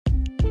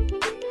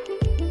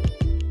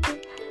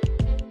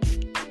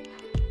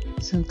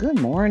So good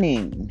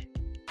morning.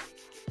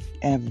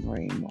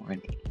 Every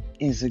morning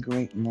is a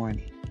great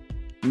morning.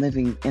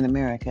 Living in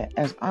America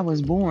as I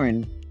was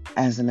born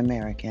as an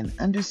American.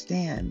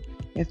 Understand,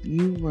 if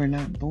you were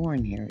not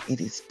born here,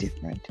 it is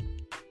different.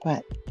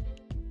 But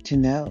to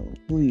know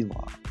who you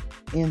are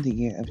in the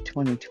year of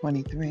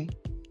 2023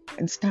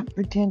 and stop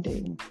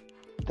pretending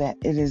that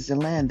it is the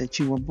land that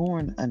you were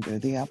born under,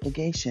 the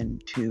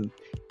obligation to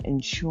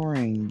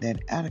ensuring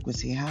that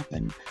adequacy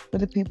happened for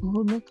the people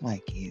who look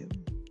like you.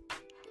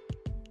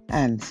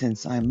 And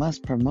since I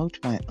must promote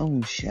my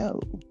own show,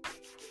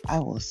 I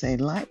will say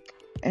like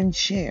and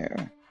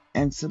share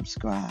and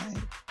subscribe.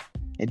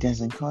 It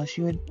doesn't cost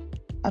you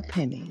a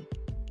penny,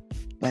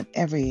 but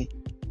every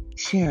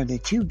share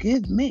that you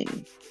give me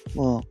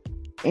will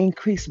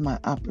increase my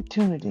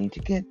opportunity to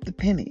get the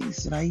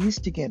pennies that I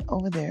used to get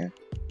over there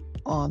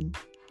on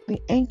the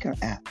Anchor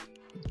app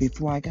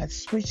before I got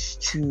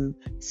switched to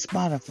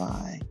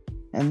Spotify.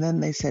 And then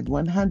they said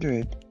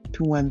 100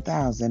 to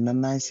 1,000,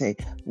 and I say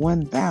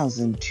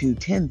 1,000 to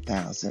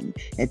 10,000.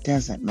 It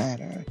doesn't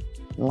matter.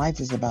 Life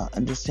is about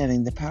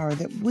understanding the power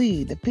that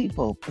we, the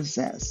people,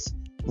 possess.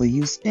 Will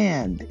you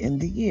stand in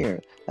the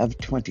year of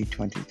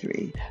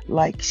 2023?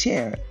 Like,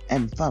 share,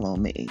 and follow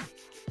me.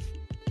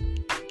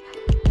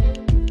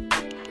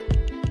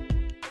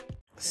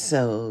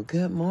 So,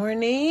 good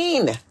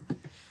morning.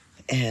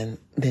 And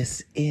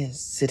this is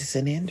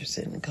Citizen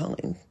Anderson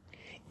calling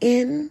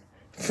in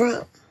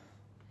from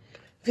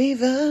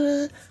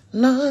Viva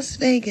Las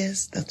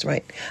Vegas. That's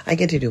right. I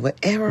get to do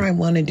whatever I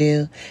want to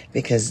do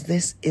because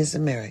this is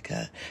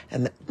America.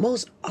 And the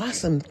most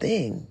awesome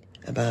thing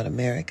about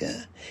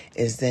America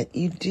is that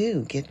you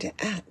do get to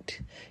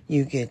act.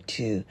 You get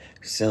to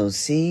sow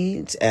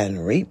seeds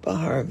and reap a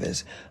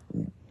harvest.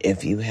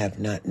 If you have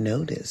not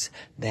noticed,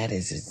 that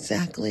is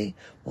exactly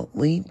what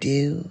we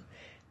do.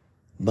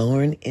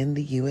 Born in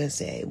the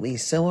USA, we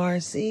sow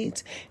our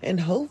seeds and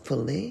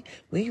hopefully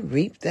we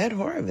reap that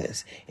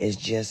harvest. It's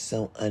just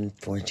so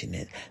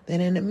unfortunate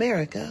that in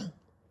America,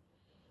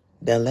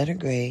 the letter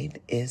grade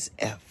is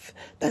F.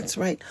 That's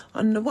right.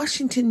 On the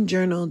Washington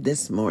Journal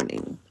this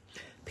morning,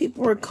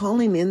 people were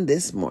calling in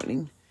this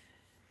morning,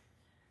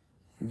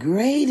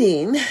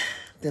 grading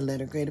the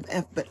letter grade of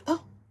F. But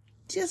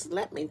just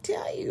let me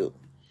tell you,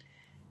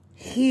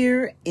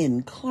 here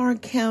in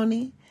Clark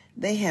County,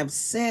 they have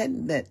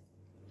said that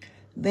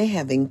they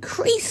have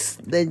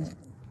increased the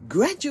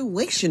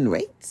graduation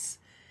rates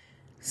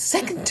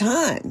second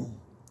time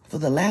for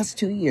the last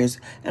 2 years.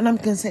 And I'm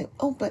going to say,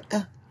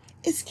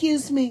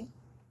 excuse me,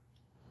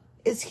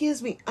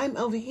 I'm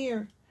over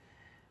here.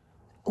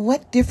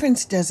 What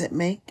difference does it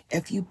make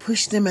if you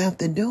push them out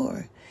the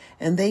door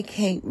and they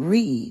can't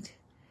read,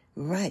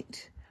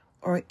 write,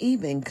 or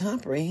even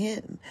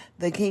comprehend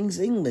the King's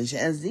English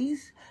as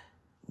these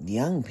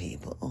young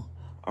people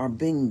are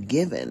being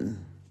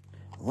given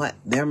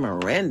their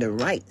Miranda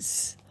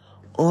rights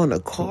on a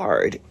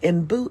card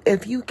and boo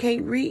if you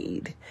can't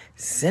read.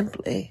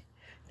 Simply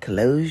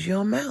close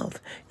your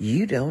mouth.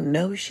 You don't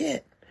know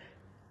shit.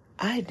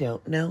 I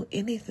don't know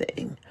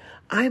anything.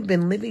 I've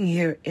been living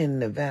here in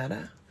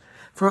Nevada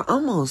for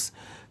almost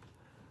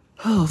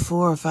 4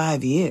 or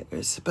 5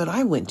 years, but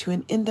I went to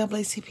an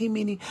NAACP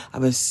meeting. I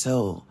was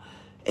so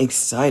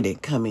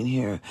excited coming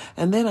here.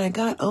 And then I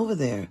got over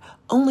there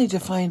only to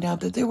find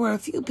out that there were a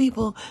few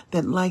people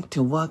that liked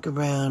to walk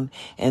around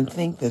and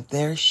think that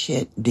their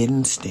shit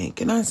didn't stink.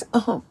 And I said,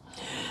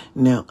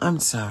 no, I'm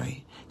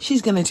sorry.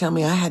 She's going to tell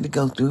me I had to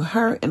go through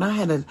her and I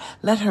had to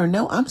let her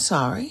know I'm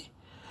sorry.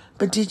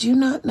 But did you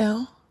not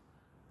know?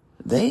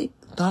 They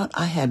thought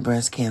I had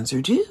breast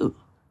cancer too.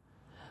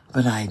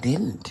 But I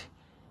didn't.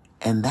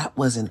 And that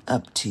wasn't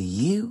up to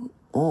you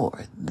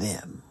or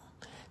them.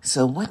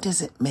 So what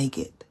does it make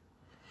it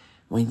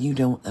when you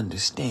don't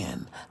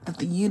understand that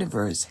the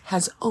universe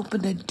has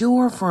opened a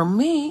door for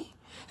me?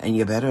 And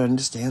you better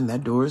understand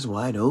that door is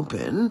wide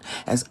open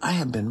as I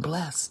have been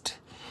blessed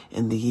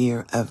in the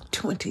year of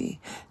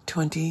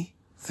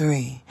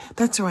 2023.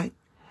 That's right.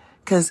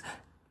 Because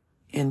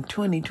in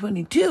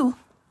 2022,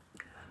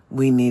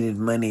 we needed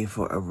money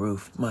for a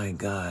roof. My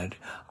God,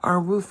 our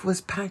roof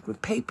was packed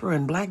with paper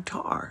and black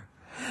tar.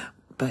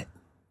 But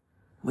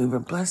we were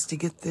blessed to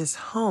get this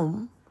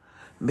home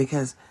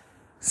because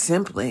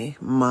simply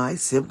my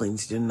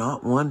siblings did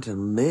not want to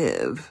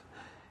live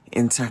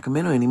in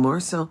Sacramento anymore.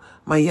 So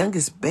my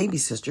youngest baby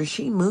sister,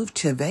 she moved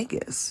to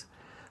Vegas.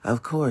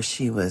 Of course,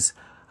 she was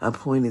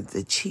appointed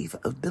the chief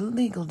of the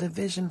legal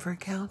division for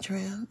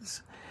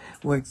Caltrans.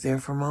 Worked there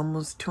for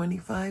almost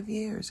 25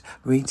 years.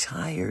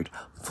 Retired,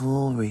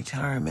 full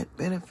retirement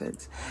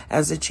benefits.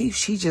 As a chief,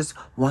 she just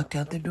walked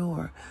out the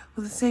door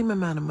with the same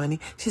amount of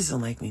money. She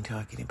doesn't like me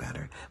talking about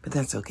her, but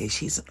that's okay.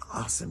 She's an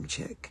awesome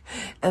chick.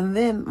 And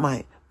then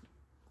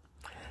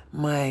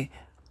my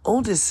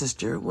oldest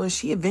sister,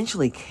 she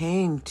eventually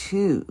came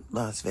to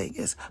Las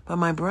Vegas, but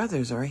my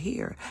brothers are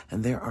here,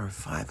 and there are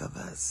 5 of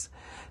us.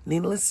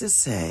 Needless to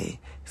say,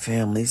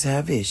 families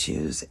have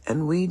issues,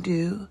 and we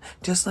do,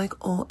 just like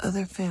all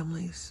other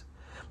families.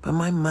 But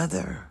my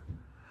mother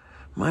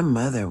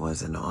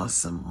was an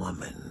awesome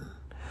woman.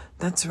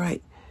 That's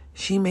right.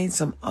 She made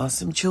some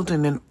awesome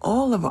children, and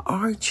all of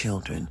our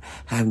children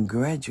have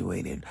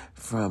graduated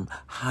from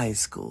high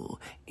school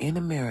in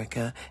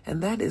America,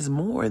 and that is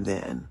more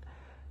than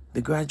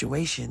the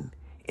graduation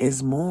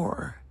is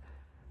more.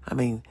 I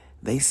mean,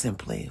 they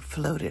simply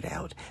floated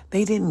out.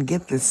 They didn't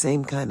get the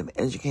same kind of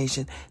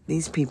education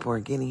these people are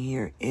getting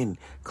here in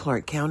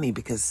Clark County,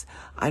 because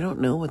I don't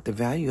know what the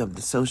value of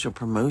the social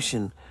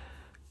promotion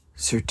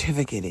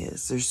certificate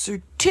is. There's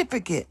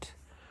certificate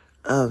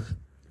of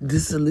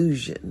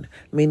disillusion,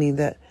 meaning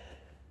that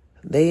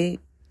they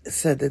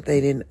said that they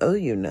didn't owe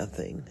you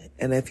nothing.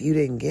 And if you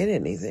didn't get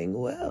anything,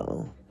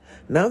 well,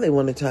 now they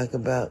want to talk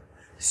about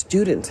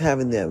students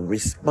having the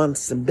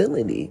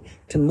responsibility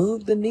to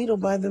move the needle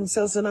by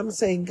themselves. And I'm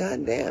saying,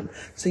 goddamn.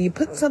 So you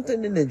put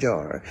something in the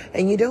jar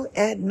and you don't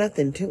add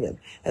nothing to it.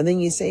 And then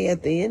you say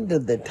at the end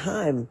of the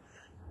time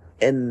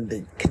and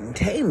the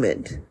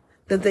containment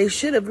that they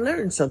should have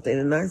learned something.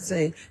 And I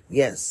say,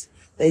 yes,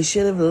 they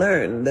should have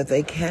learned that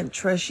they can't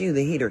trust you.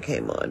 The heater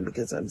came on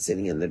because I'm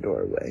sitting in the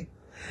doorway.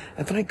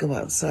 If I go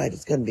outside,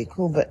 it's going to be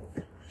cool, but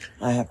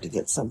I have to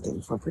get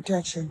something for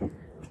protection.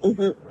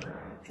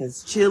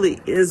 Because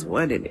chilly is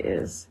what it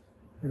is.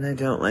 And I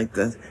don't like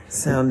the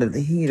sound of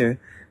the heater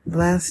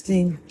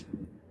blasting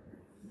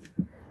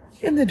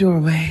in the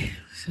doorway.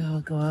 So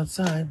I'll go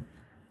outside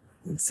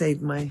and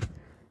save my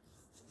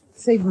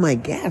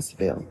gas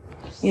bill.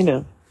 You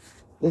know,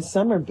 the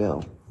summer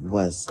bill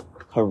was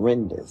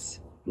horrendous.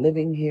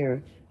 Living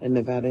here in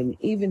Nevada, and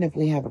even if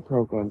we have a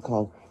program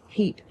called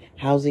HEAT,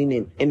 Housing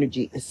and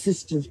Energy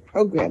Assistance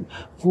Program,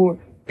 for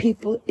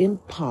people in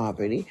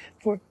poverty,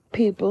 for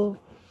people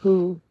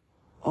who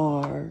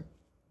are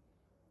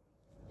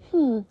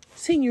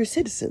senior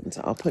citizens,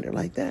 I'll put it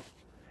like that.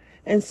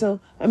 And so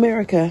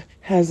America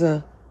has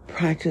a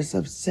practice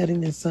of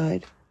setting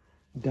aside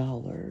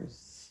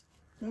dollars,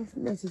 not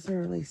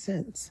necessarily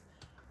cents,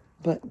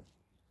 but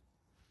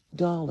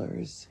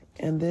dollars.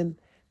 And then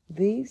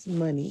these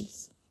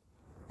monies,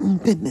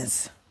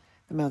 goodness,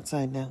 I'm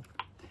outside now.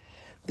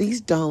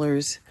 These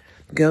dollars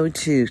go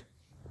to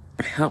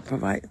help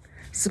provide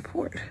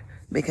support,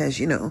 because,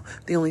 you know,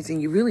 the only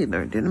thing you really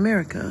learned in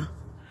America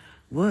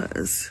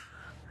was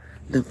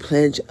the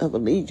Pledge of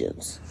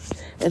Allegiance.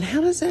 And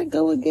how does that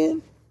go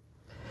again?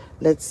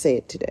 Let's say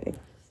it today.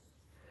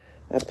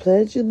 I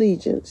pledge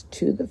allegiance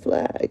to the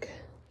flag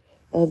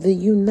of the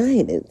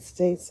United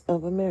States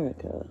of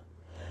America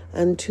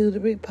and to the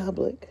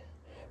republic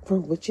for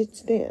which it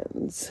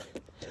stands,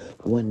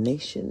 one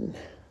nation,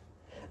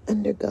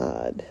 under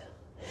God,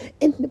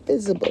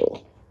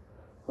 indivisible,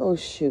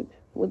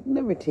 with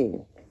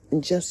liberty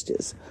and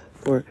justice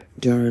for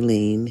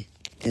Darlene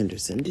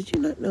Anderson. Did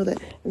you not know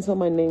that? And so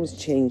my name's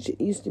changed.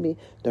 It used to be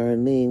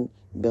Darlene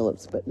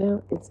Billups, but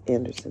now it's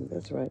Anderson.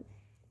 That's right.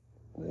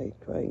 I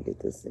try and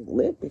get this thing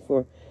lit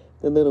before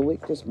the little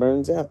wick just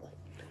burns out.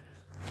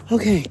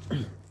 Okay.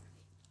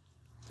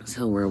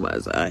 So where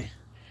was I?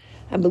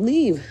 I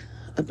believe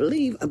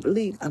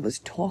I was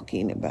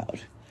talking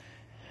about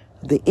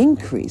the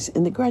increase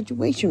in the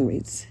graduation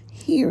rates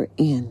here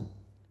in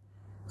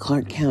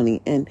Clark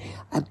County. And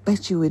I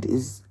bet you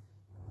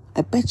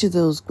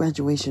those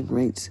graduation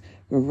rates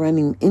were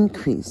running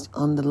increased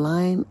on the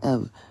line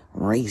of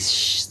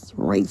race.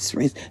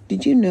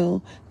 Did you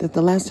know that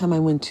the last time I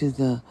went to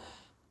the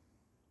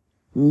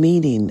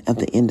meeting of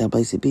the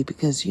NAACP,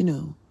 because, you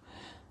know,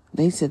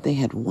 they said they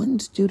had one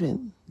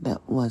student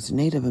that was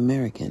Native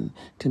American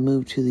to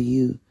move to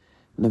the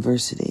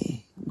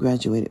university,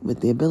 graduated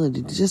with the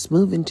ability to just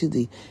move into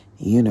the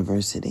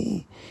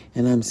university.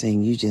 And I'm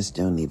saying, you just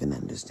don't even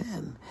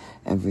understand.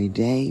 Every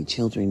day,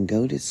 children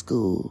go to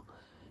school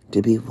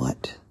to be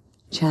what?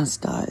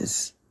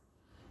 Chastised.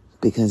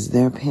 Because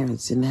their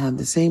parents didn't have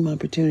the same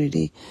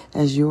opportunity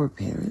as your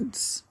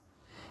parents.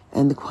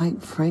 And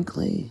quite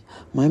frankly,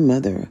 my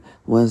mother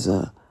was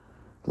a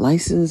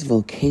licensed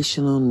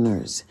vocational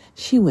nurse.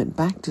 She went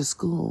back to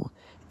school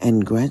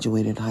and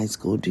graduated high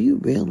school. Do you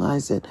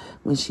realize that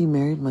when she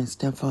married my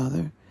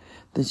stepfather,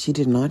 that she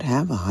did not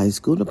have a high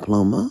school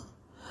diploma?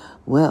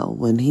 Well,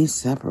 when he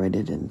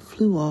separated and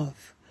flew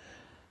off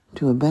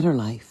to a better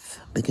life,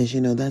 because,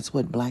 you know, that's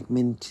what black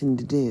men tend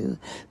to do.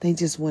 They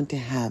just want to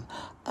have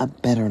a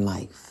better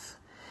life.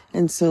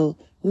 And so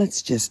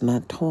let's just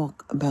not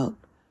talk about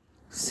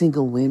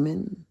single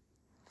women,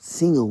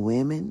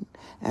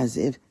 as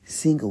if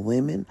single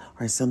women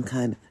are some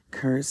kind of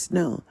curse.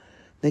 No,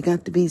 they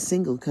got to be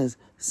single because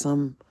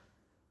some,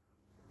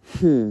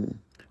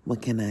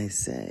 what can I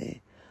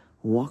say,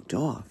 walked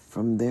off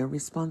from their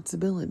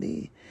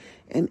responsibility.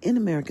 And in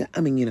America, I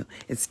mean, you know,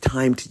 it's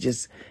time to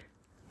just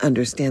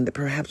understand that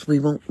perhaps we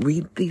won't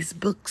read these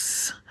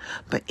books,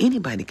 but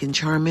anybody can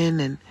charm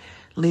in and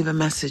leave a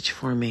message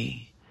for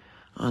me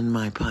on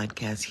my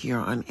podcast here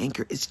on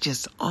Anchor. It's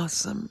just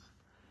awesome.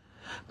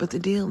 But the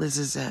deal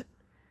is that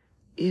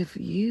if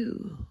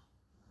you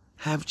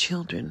have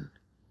children,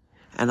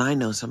 and I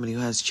know somebody who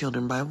has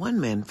children by one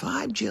man,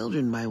 5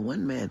 children by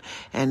one man,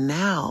 and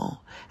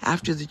now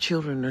after the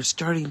children are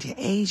starting to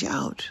age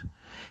out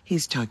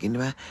He's talking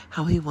about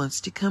how he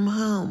wants to come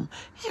home.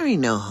 There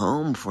ain't no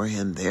home for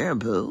him there,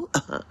 boo.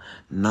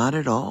 Not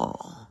at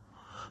all.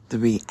 The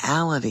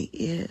reality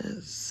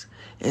is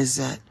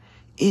that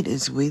it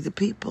is we the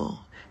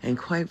people. And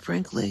quite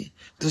frankly,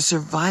 the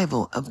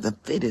survival of the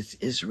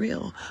fittest is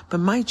real. But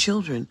my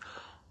children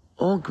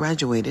all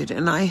graduated,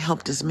 and I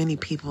helped as many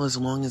people as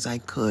long as I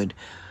could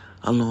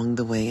along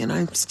the way. And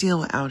I'm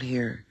still out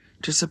here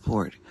to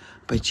support.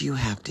 But you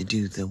have to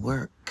do the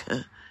work.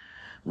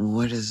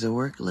 What does the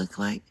work look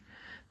like?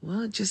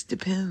 Well, it just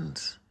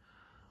depends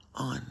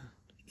on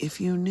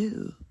if you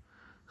knew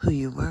who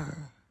you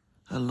were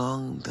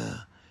along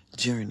the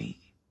journey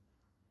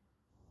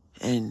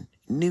and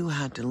knew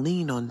how to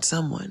lean on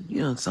someone.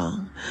 You know the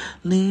song?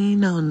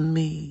 Lean on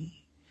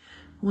me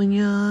when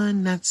you're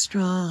not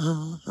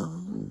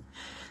strong,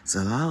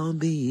 so I'll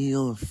be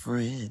your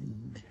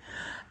friend.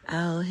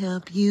 I'll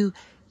help you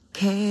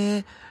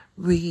carry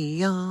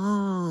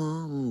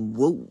on.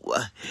 Whoa,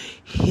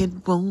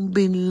 it won't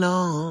be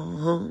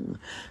long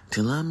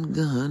till I'm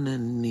gonna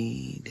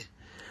need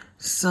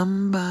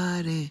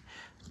somebody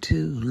to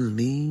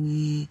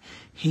lean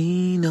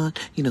on.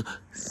 You know,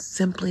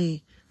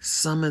 simply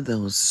some of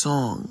those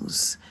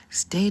songs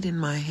stayed in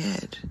my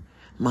head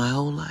my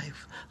whole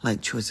life,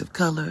 like Choice of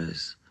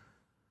Colors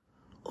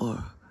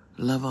or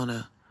Love on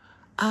a...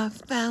 I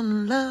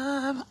found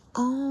love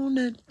on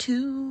a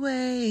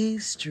two-way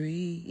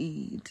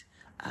street.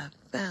 I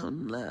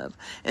found love.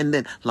 And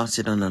then Lost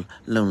It on a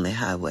Lonely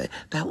Highway.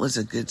 That was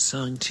a good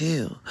song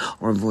too.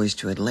 Or Voice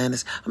to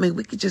Atlantis. I mean,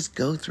 we could just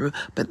go through,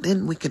 but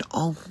then we could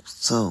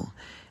also,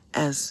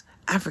 as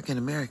African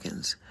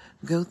Americans,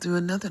 go through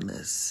another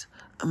list.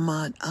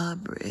 Ahmaud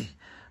Arbery,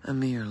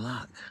 Amir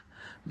Locke,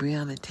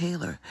 Breonna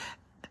Taylor,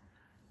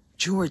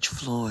 George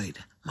Floyd,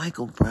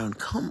 Michael Brown.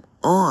 Come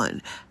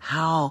on.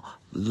 How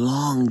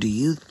long do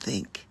you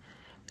think,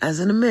 as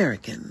an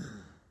American,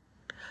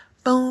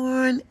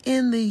 born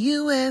in the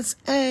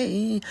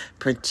USA,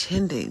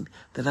 pretending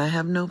that I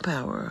have no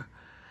power,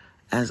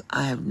 as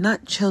I have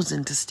not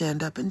chosen to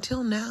stand up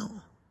until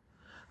now,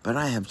 but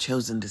I have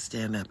chosen to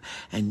stand up,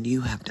 and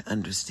you have to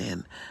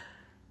understand,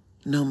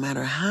 no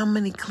matter how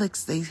many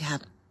clicks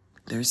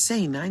they're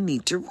saying I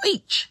need to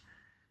reach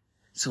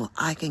so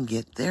I can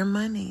get their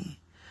money.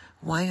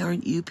 Why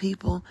aren't you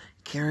people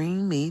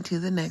carrying me to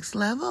the next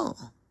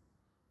level?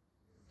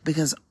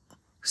 Because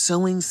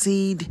sowing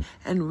seed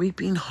and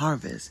reaping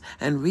harvest,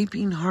 and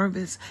reaping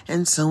harvest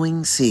and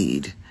sowing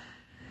seed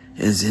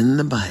is in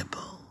the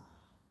Bible.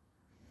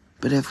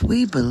 But if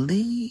we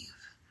believe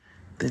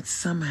that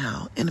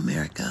somehow in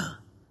America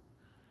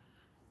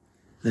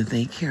that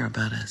they care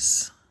about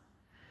us,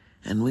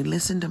 and we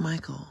listen to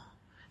Michael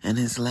and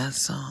his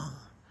last song,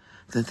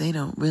 that they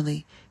don't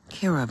really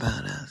care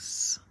about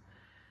us,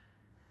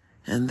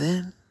 and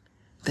then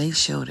they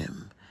showed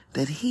him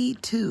that he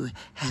too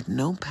had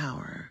no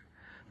power,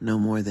 no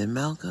more than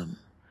Malcolm,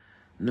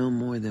 no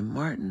more than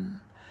Martin,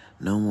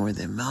 no more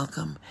than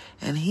Malcolm,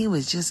 and he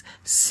was just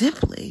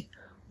simply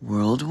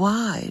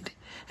worldwide.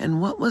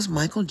 And what was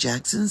Michael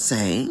Jackson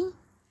saying?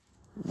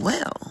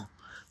 Well,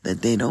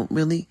 that they don't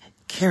really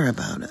care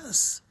about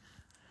us.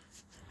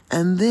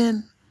 And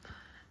then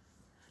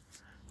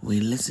we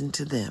listened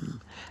to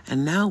them,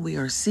 and now we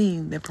are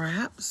seeing that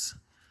perhaps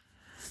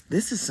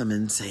this is some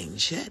insane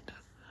shit.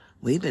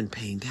 We've been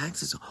paying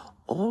taxes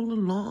all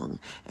along,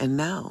 and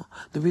now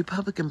the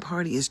Republican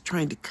Party is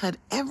trying to cut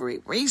every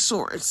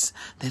resource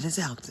that is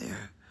out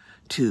there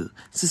to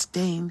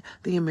sustain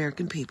the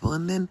American people.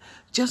 And then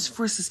just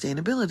for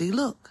sustainability,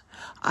 look,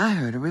 I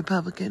heard a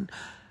Republican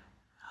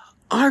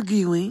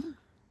arguing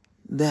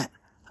that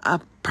a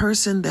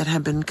person that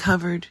had been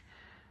covered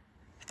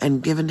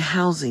and given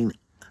housing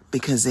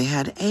because they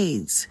had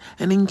AIDS,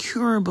 an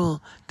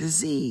incurable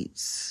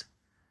disease,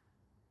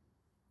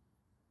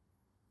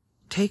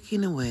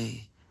 taking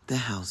away the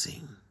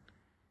housing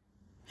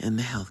and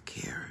the health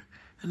care.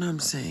 And I'm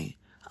saying,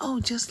 oh,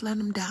 just let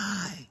them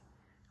die,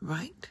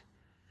 right?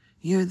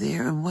 You're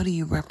there, and what are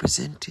you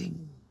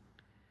representing?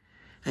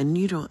 And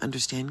you don't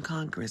understand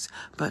Congress,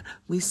 but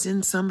we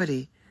send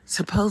somebody,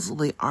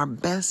 supposedly our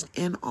best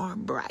and our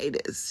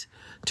brightest,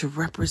 to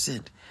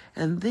represent.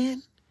 And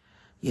then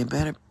you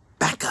better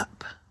back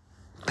up.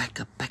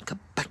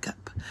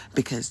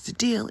 Because the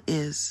deal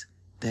is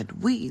that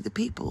we, the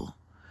people,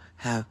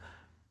 have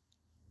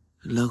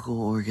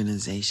local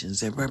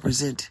organizations that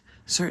represent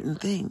certain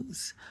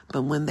things.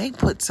 But when they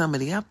put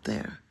somebody up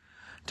there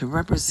to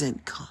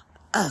represent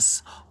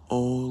us,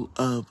 all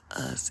of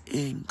us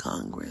in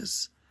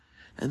Congress,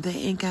 and they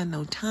ain't got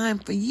no time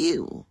for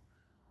you,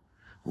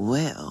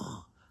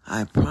 well,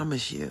 I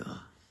promise you,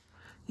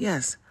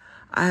 yes,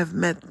 I have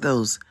met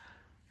those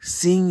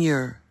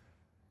senior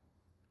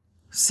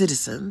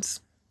citizens,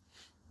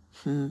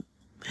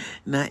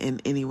 not in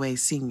any way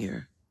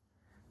senior,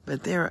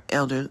 but they're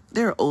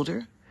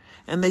older,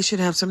 and they should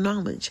have some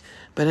knowledge.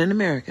 But in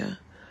America,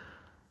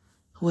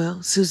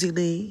 well, Susie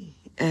Lee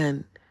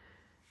and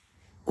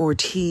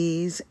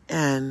Ortiz,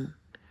 and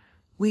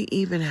we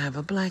even have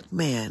a black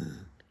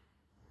man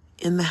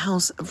in the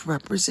House of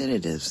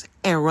Representatives,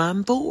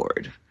 Aaron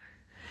Ford.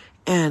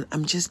 And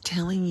I'm just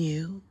telling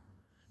you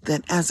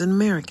that as an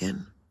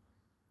American,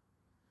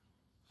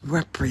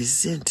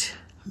 represent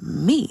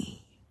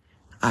me.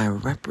 I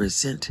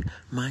represent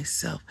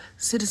myself.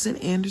 Citizen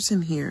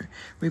Anderson here,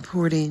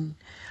 reporting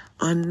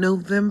on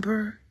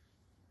November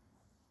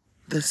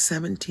the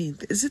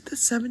 17th. Is it the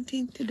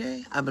 17th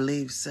today? I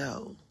believe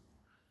so.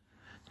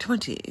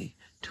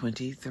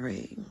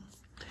 2023.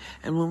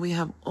 And when we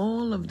have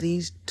all of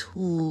these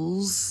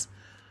tools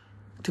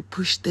to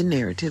push the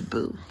narrative,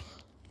 boo,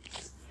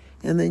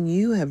 and then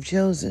you have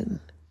chosen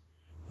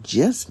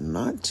just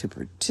not to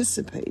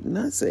participate, and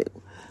I say,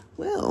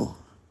 well,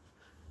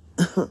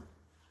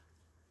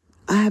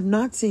 I have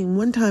not seen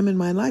one time in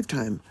my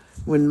lifetime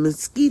when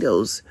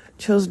mosquitoes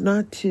chose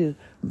not to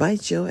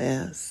bite your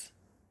ass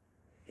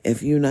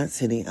if you're not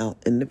sitting out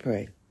in the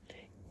prey.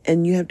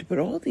 And you have to put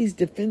all these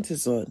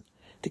defenses on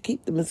to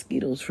keep the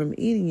mosquitoes from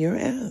eating your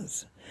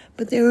ass.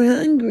 But they were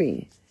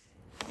hungry.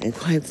 And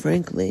quite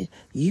frankly,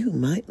 you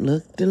might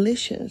look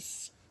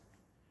delicious.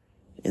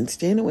 And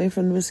staying away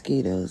from the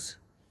mosquitoes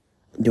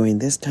during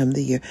this time of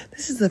the year.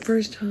 This is the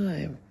first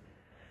time.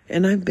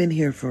 And I've been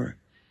here for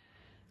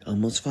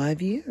almost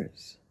 5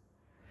 years.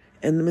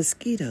 And the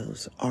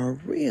mosquitoes are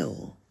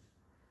real.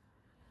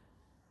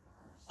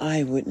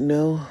 I would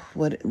know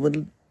what it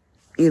would,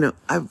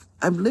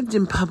 I've lived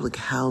in public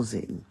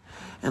housing,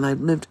 and I've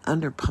lived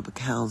under public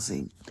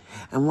housing.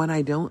 And what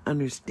I don't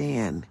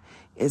understand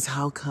is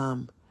how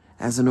come,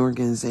 as an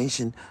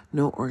organization,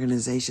 no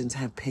organizations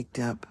have picked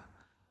up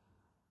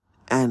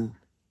and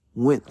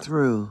went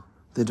through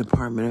the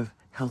Department of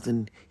Health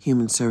and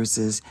Human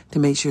Services to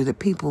make sure that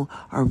people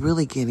are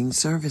really getting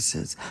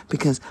services.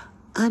 Because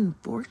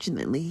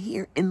unfortunately,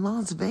 here in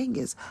Las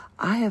Vegas,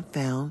 I have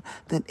found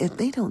that if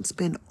they don't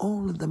spend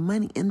all of the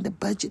money in the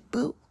budget,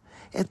 boo,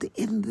 at the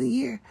end of the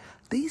year,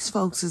 these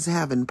folks is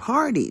having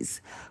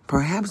parties.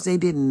 Perhaps they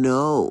didn't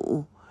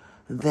know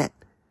that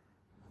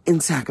in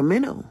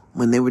Sacramento,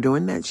 when they were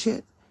doing that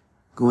shit,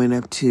 going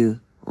up to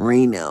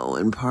Reno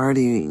and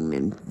partying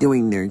and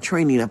doing their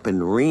training up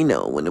in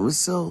Reno when it was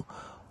so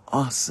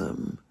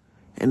awesome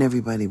and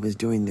everybody was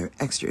doing their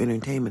extra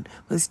entertainment,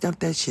 well, they stopped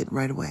that shit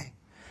right away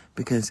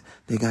because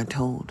they got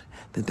told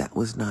that that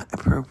was not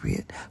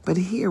appropriate. But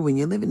here, when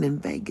you're living in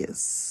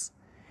Vegas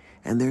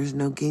and there's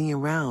no getting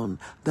around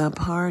the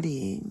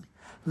partying,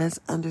 let's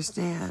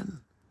understand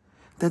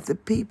that the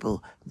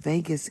people,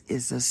 Vegas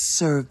is a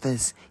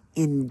service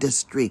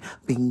industry.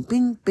 Bing,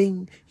 bing,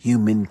 bing,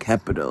 human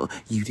capital.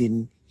 You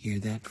didn't hear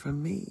that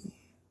from me.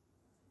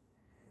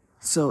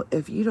 So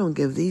if you don't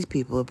give these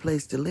people a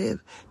place to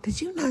live, did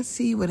you not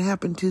see what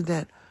happened to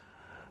that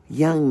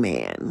young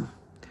man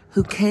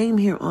who came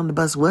here on the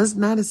bus, was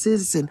not a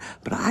citizen,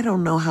 but I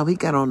don't know how he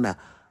got on the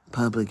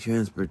public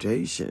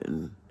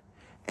transportation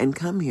and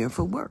come here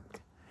for work.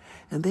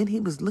 And then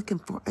he was looking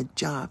for a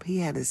job. He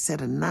had a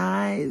set of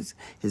knives,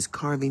 his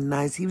carving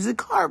knives. He was a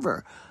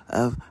carver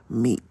of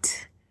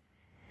meat.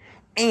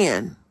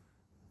 And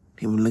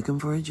he was looking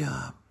for a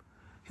job.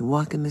 He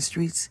walked in the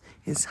streets.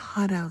 It's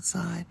hot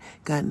outside.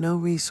 Got no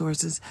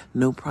resources,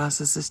 no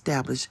process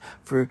established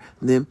for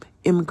them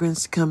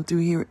immigrants to come through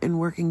here and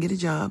work and get a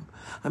job.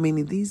 I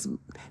mean, these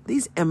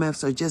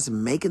MFs are just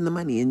making the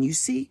money. And you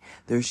see,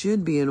 there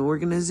should be an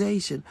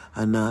organization,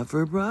 a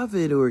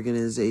not-for-profit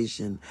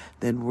organization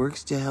that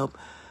works to help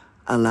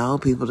allow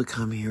people to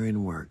come here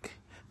and work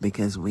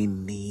because we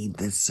need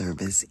the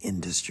service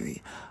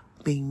industry.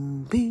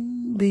 Bing,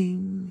 bing,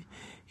 bing.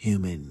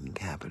 Human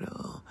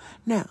capital.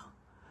 Now,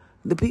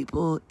 the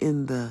people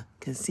in the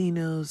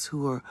casinos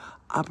who are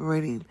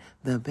operating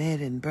the bed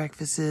and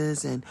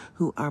breakfasts and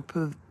who are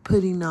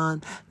putting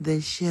on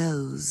the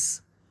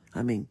shows,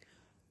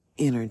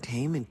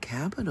 entertainment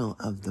capital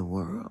of the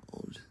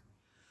world,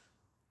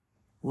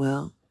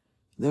 well,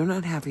 they're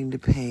not having to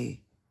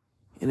pay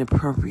an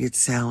appropriate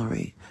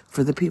salary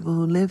for the people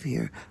who live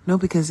here. No,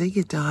 because they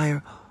get to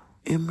hire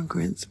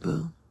immigrants,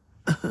 boo.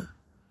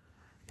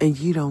 And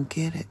you don't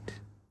get it.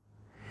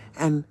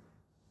 And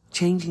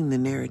changing the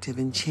narrative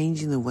and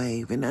changing the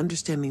wave and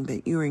understanding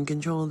that you're in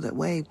control of that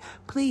wave.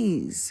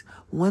 Please,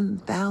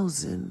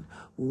 1,000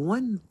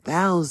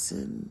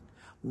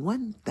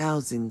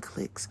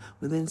 clicks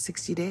within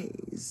 60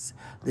 days.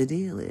 The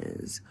deal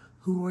is,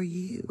 who are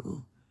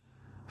you?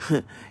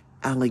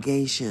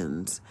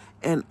 Allegations.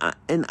 And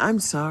I'm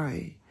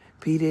sorry,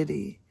 P.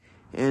 Diddy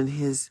and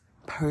his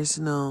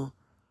personal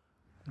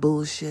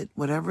bullshit,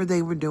 whatever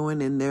they were doing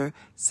in their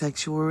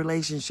sexual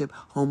relationship,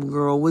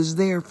 homegirl was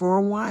there for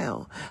a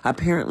while.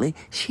 Apparently,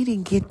 she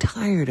didn't get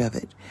tired of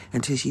it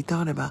until she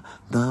thought about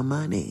the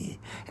money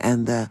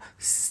and the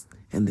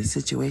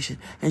situation.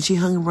 And she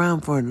hung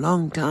around for a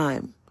long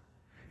time.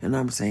 And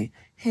I'm saying,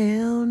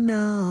 hell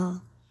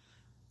no.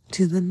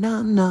 To the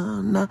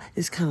no.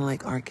 It's kind of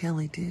like R.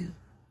 Kelly too.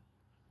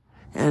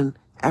 And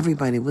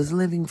everybody was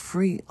living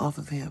free off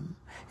of him.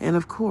 And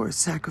of course,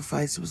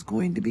 sacrifice was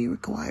going to be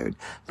required.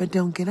 But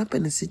don't get up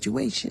in a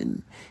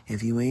situation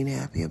if you ain't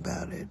happy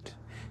about it.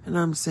 And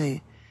I'm saying,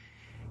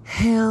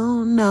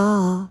 hell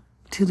no.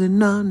 to the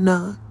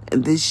no.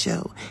 And this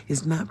show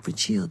is not for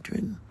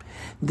children.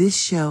 This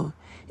show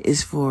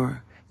is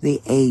for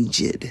the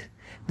aged.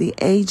 The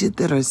aged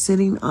that are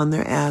sitting on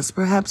their ass,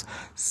 perhaps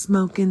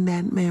smoking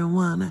that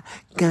marijuana,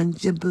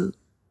 ganja boo,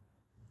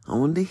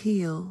 on the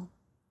hill,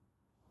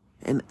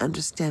 and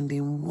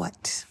understanding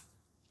what?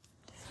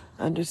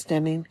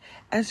 Understanding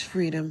as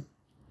freedom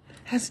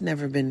has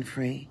never been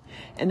free.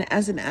 And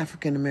as an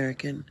African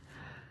American,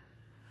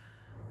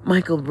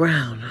 Michael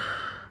Brown,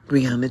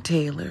 Breonna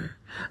Taylor,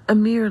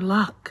 Amir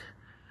Locke,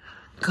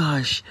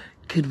 gosh,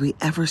 could we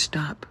ever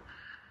stop?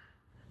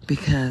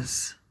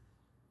 Because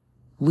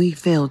we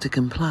failed to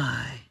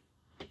comply.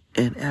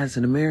 And as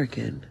an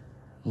American,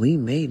 we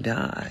may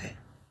die.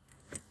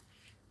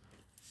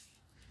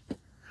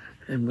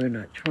 And we're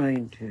not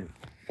trying to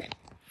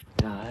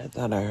die. I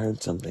thought I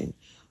heard something.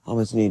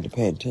 Always need to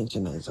pay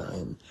attention as I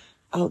am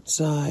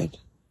outside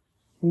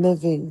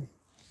living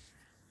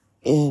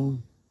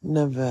in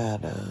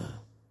Nevada.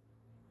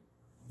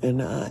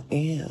 And I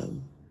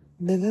am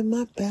living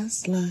my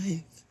best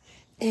life.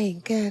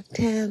 Ain't got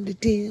time to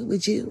deal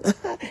with you.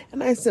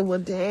 And I said, well,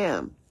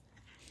 damn.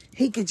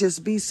 He could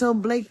just be so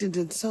blatant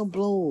and so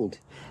bold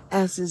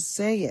as to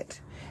say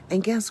it.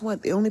 And guess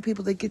what? The only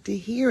people that get to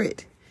hear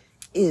it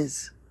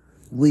is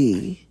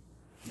we,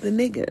 the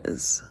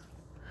niggas.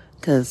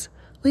 'Cause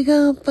we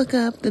gon' fuck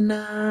up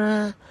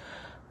the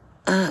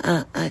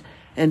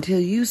until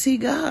you see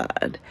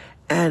God.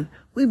 And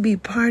we be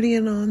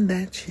partying on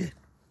that shit.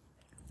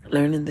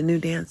 Learning the new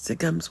dance that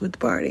comes with the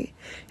party.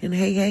 And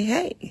hey, hey,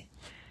 hey.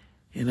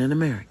 And in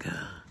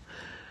America,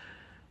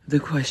 the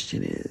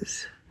question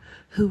is,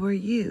 who are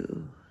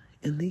you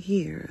in the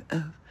year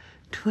of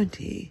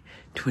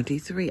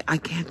 2023? I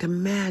can't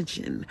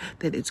imagine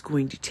that it's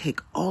going to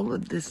take all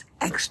of this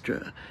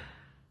extra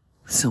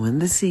sowing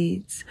the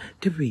seeds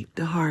to reap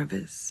the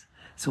harvest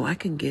so I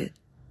can get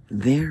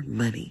their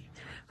money.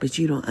 But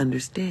you don't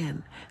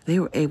understand. They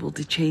were able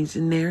to change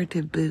the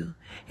narrative, boo,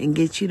 and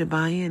get you to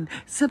buy in.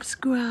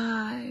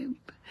 Subscribe.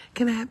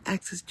 Can I have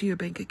access to your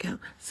bank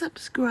account?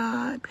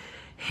 Subscribe.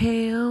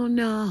 Hell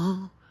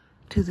no.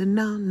 To the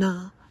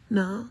no.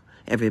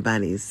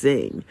 Everybody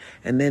sing.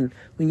 And then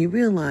when you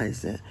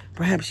realize that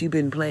perhaps you've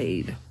been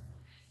played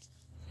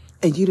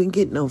and you didn't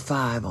get no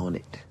 5 on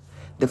it.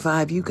 The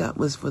 5 you got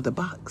was for the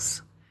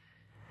box.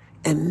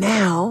 And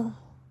now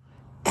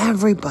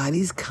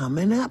everybody's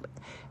coming up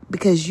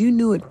because you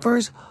knew it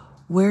first.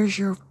 Where's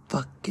your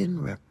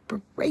fucking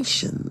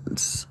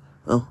reparations?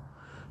 Oh,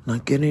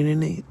 not getting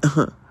any.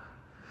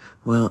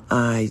 Well,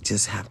 I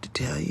just have to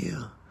tell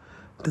you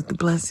that the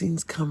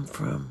blessings come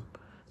from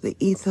the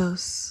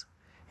ethos,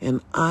 and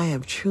I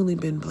have truly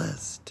been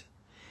blessed.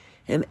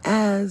 And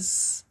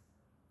as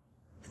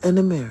an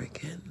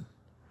American,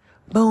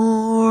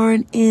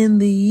 born in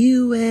the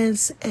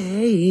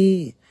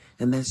USA,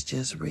 and that's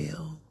just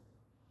real.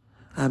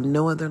 I have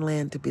no other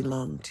land to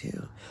belong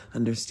to.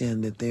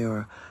 Understand that there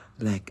are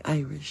Black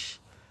Irish,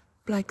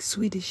 Black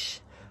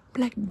Swedish,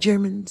 Black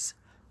Germans,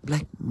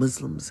 Black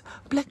Muslims,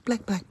 Black.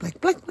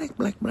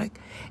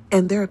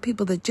 And there are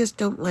people that just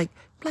don't like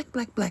Black.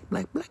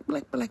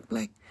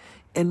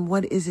 And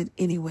what is it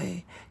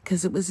anyway?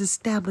 Because it was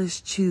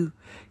established to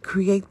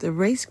create the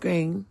race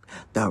game.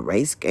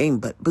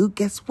 But boo,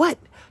 guess what?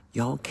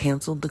 Y'all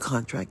canceled the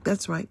contract.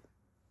 That's right.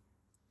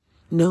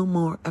 No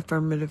more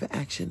affirmative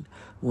action.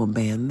 Well,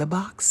 ban the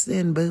box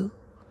then, boo.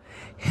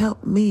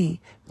 Help me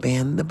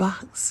ban the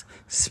box.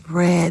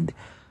 Spread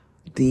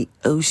the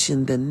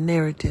ocean, the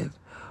narrative.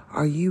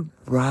 Are you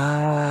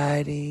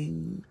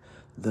riding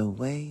the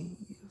wave?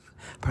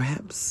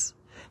 Perhaps,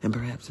 and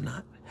perhaps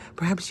not.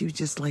 Perhaps you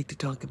just like to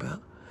talk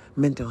about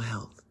mental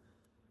health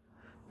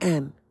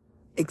and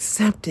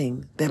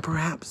accepting that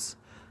perhaps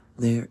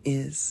there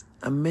is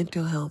a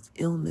mental health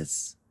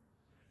illness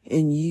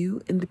in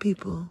you and the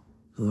people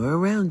who are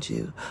around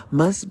you.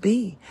 Must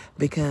be,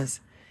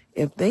 because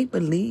if they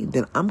believe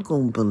that I'm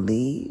going to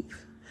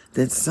believe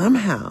that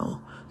somehow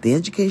the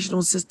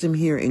educational system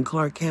here in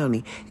Clark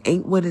County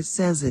ain't what it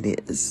says it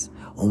is,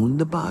 on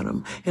the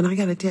bottom. And I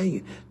got to tell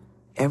you,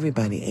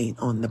 everybody ain't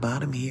on the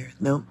bottom here.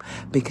 Nope.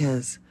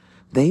 Because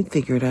they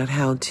figured out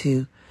how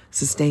to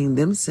sustain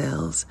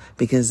themselves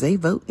because they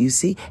vote, you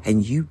see,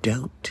 and you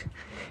don't.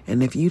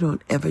 And if you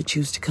don't ever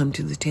choose to come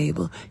to the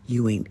table,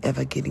 you ain't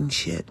ever getting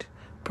shit.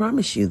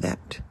 Promise you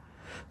that.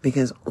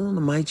 Because all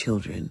of my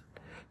children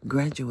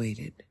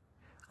graduated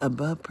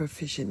above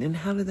proficient. And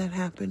how did that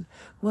happen?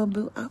 Well,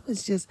 boo, I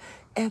was just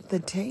at the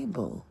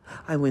table.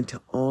 I went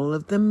to all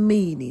of the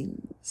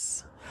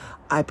meetings.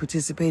 I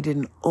participated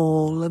in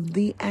all of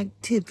the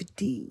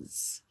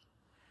activities.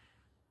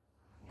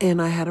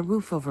 And I had a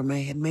roof over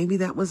my head. Maybe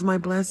that was my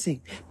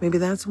blessing. Maybe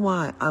that's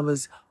why I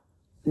was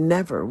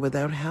never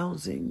without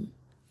housing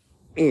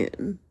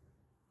in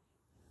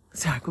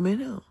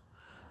Sacramento.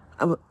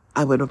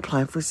 I would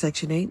apply for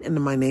Section 8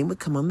 and my name would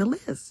come on the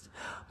list.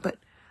 But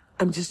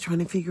I'm just trying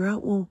to figure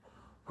out, well,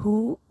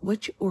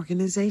 which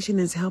organization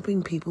is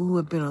helping people who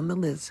have been on the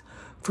list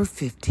for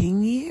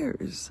 15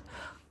 years?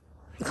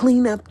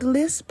 Clean up the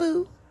list,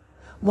 boo.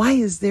 Why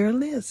is there a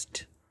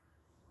list?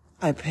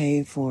 I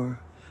pay for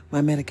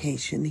my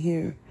medication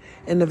here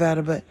in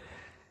Nevada, but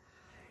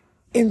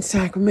in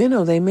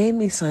Sacramento, they made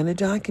me sign a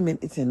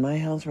document. It's in my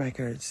health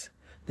records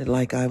that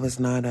like I was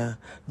not a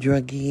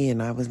druggie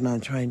and I was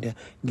not trying to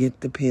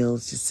get the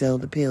pills, to sell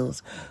the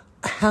pills.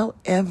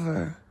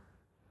 However,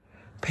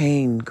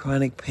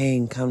 chronic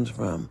pain comes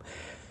from,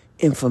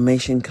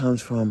 inflammation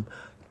comes from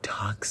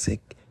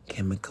toxic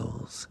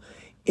chemicals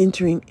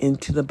entering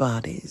into the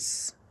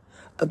bodies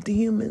of the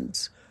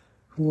humans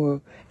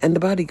and the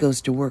body goes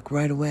to work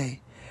right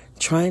away,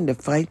 trying to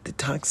fight the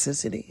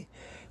toxicity,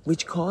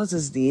 which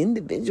causes the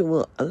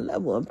individual a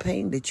level of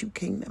pain that you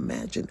can't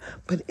imagine.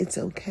 But it's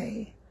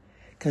okay.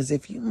 Because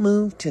if you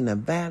move to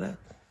Nevada,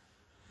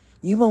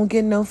 you won't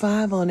get no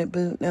 5 on it,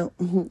 boo. No,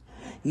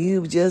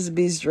 you just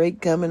be straight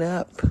coming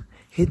up.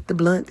 Hit the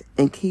blunt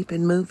and keep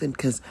it moving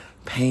because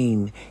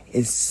pain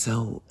is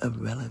so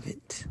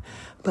irrelevant.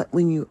 But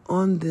when you're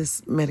on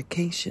this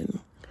medication,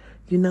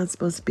 you're not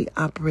supposed to be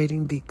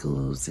operating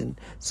vehicles. And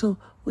so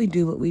we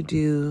do what we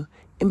do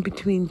in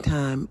between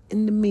time,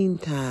 in the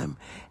meantime,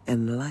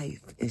 and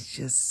life is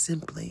just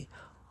simply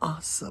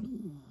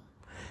awesome.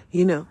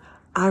 You know,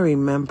 I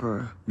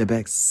remember the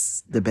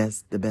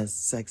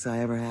best sex I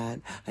ever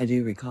had. I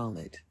do recall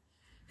it.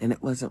 And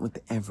it wasn't with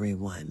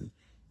everyone.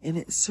 And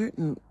it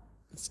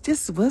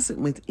just wasn't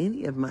with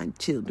any of my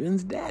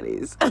children's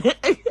daddies.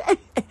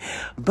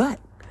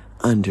 But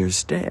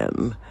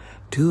understand,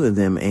 2 of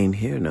them ain't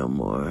here no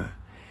more.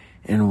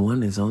 And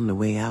 1 is on the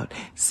way out.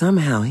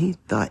 Somehow he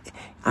thought,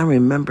 I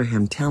remember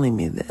him telling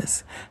me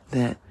this,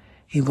 that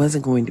he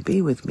wasn't going to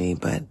be with me,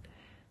 but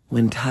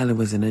when Tyler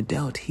was an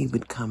adult, he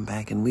would come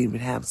back and we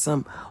would have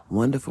some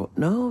wonderful,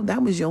 no,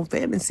 that was your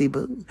fantasy,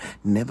 boo.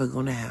 Never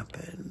gonna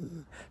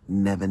happen.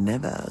 Never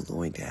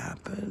going to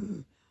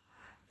happen.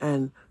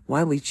 And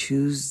why we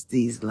choose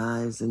these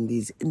lives and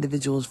these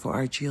individuals for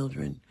our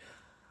children.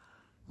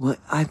 Well,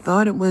 I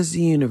thought it was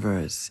the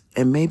universe,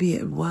 and maybe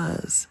it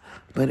was,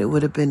 but it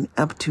would have been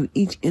up to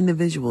each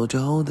individual to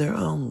hold their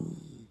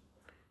own.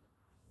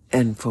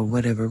 And for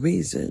whatever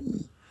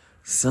reason,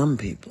 some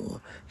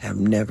people have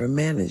never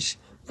managed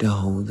to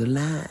hold the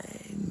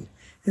line.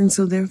 And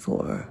so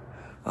therefore,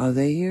 are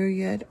they here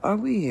yet? Are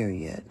we here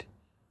yet?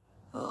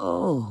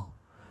 Oh,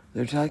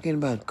 they're talking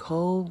about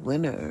cold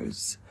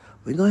winters.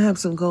 We're going to have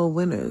some cold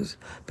winters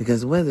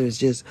because the weather has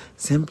just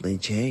simply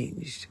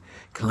changed.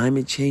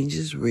 Climate change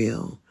is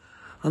real.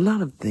 A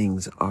lot of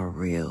things are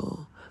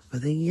real,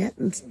 but then yet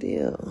and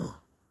still,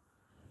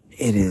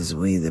 it is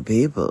we the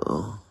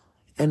people,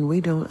 and we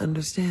don't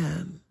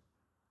understand.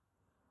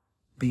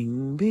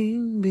 Bing,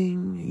 bing,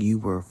 bing, you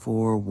were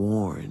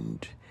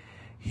forewarned.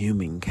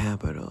 Human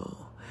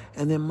capital.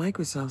 And then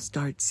Microsoft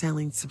starts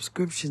selling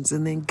subscriptions,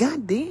 and then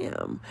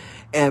goddamn,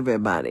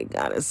 everybody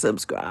gotta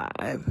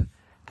subscribe.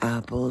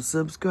 Apple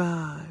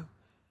subscribe.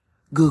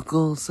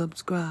 Google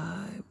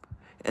subscribe.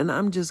 And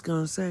I'm just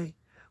gonna say,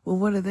 well,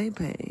 what are they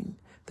paying?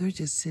 They're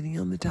just sitting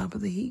on the top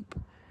of the heap.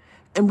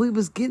 And we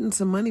was getting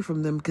some money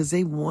from them because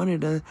they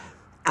wanted us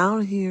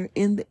out here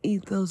in the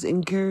ethos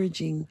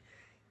encouraging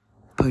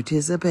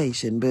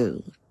participation,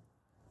 boo.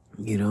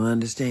 You don't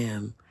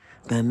understand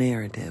the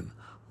narrative.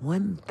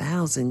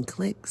 1,000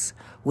 clicks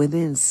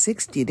within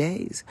 60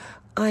 days.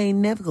 I ain't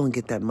never gonna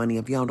get that money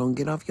if y'all don't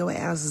get off your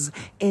asses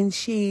and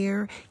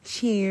share.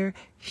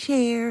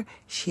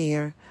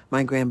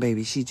 My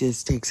grandbaby, she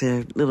just takes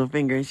her little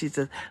finger and she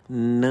says,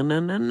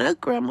 no,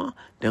 Grandma,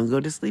 don't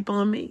go to sleep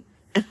on me.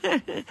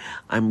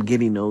 I'm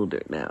getting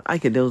older now. I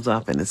could doze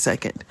off in a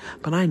second,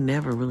 but I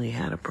never really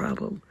had a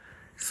problem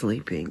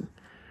sleeping.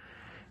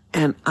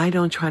 And I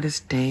don't try to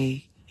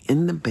stay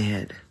in the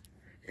bed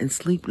and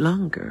sleep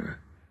longer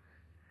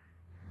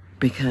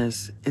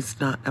because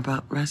it's not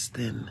about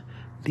resting.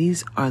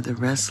 These are the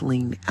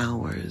wrestling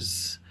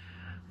hours.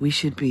 We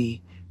should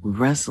be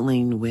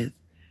wrestling with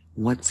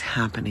what's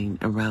happening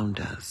around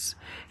us.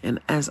 And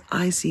as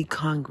I see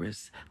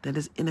Congress that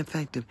is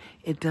ineffective,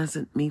 it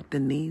doesn't meet the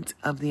needs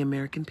of the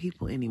American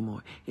people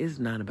anymore. It's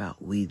not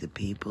about we the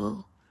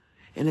people.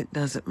 And it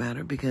doesn't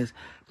matter because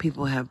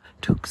people have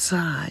took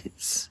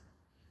sides,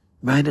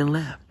 right and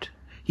left.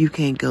 You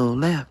can't go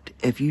left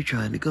if you're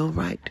trying to go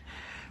right.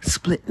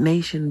 Split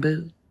nation,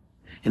 boo.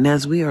 And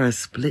as we are a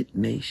split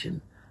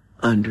nation,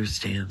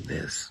 understand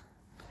this.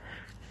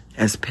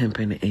 As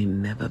pimping ain't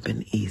never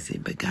been easy,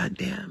 but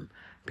goddamn,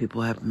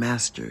 people have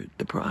mastered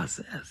the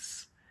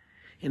process.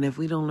 And if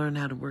we don't learn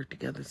how to work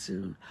together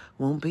soon,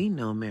 won't be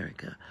no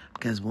America,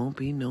 because won't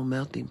be no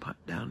melting pot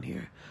down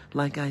here.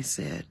 Like I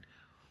said,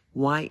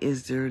 why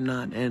is there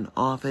not an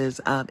Office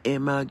of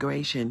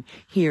Immigration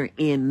here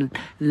in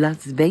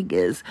Las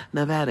Vegas,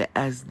 Nevada,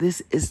 as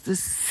this is the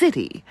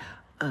city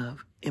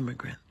of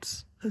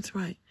immigrants? That's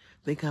right.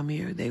 They come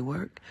here, they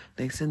work,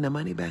 they send the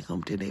money back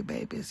home to their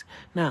babies.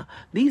 Now,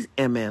 these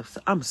MFs,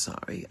 I'm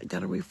sorry, I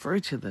gotta refer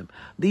to them.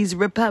 These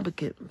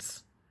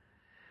Republicans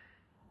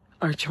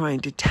are trying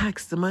to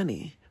tax the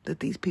money that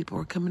these people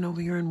are coming over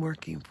here and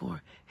working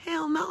for.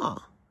 Hell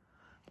no.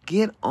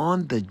 Get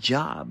on the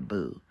job,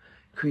 boo.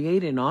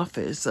 Create an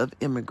Office of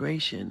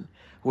Immigration.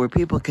 where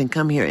people can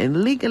come here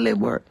and legally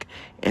work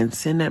and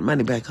send that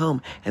money back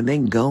home and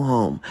then go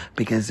home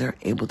because they're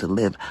able to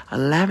live a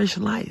lavish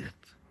life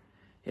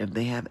if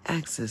they have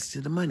access to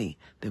the money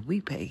that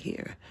we pay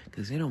here,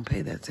 because they don't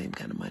pay that same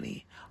kind of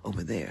money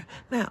over there.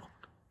 Now,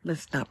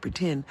 let's not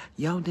pretend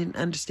y'all didn't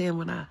understand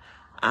what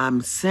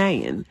I'm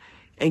saying,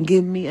 and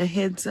give me a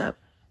heads up.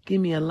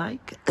 Give me a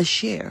like, a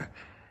share,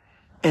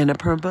 and a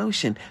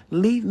promotion.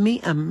 Leave me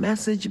a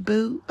message,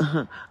 boo.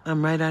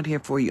 I'm right out here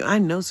for you. I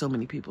know so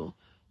many people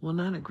will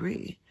not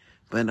agree,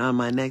 but on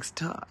my next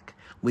talk,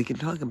 we can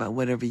talk about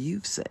whatever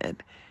you've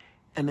said.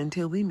 And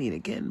until we meet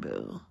again,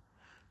 boo,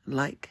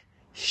 like,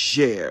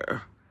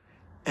 share,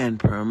 and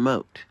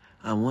promote.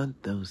 I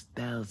want those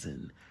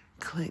 1,000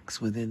 clicks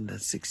within the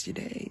 60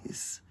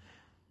 days.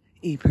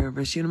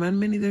 E-Purpose, you know how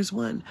many there's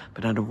one,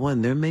 but out of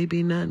one, there may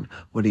be none.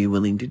 What are you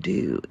willing to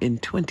do in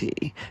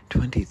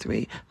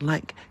 2023?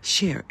 Like,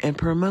 share, and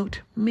promote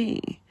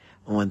me.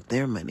 I want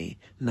their money,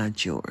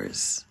 not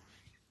yours.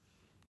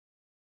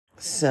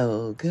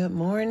 So, good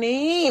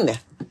morning.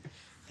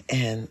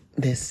 And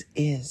this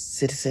is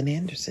Citizen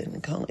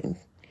Anderson calling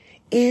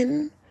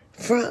in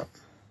from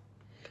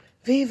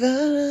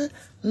Viva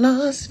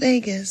Las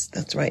Vegas.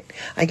 That's right.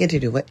 I get to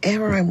do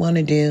whatever I want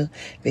to do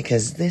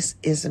because this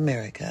is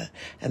America.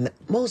 And the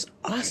most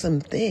awesome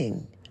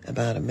thing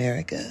about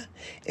America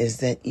is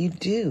that you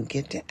do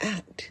get to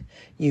act.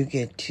 You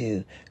get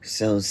to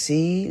sow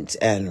seeds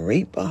and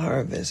reap a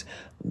harvest.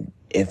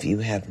 If you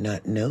have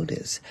not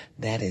noticed,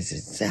 that is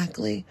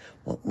exactly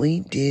what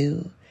we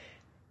do.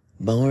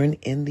 Born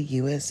in the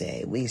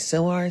USA, we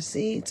sow our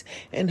seeds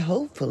and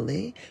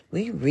hopefully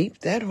we reap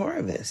that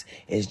harvest.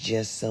 It's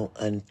just so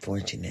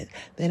unfortunate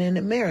that in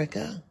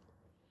America,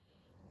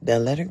 the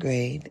letter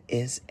grade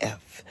is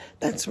F.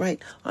 That's right.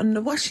 On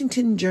the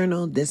Washington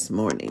Journal this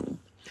morning,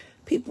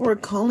 people were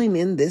calling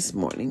in this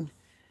morning,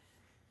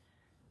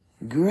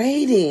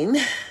 grading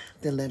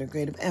the letter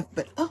grade of F.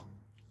 But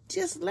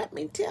just let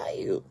me tell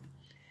you,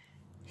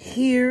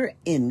 here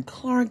in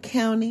Clark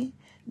County,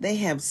 they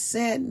have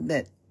said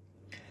that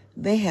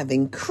they have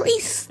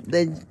increased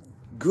the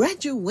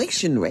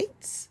graduation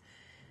rates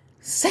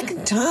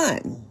second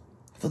time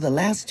for the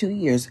last 2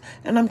 years.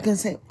 And I'm going to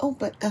say,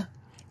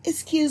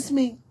 excuse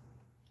me,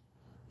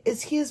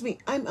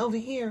 I'm over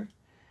here.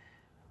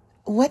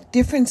 What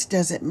difference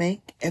does it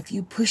make if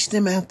you push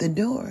them out the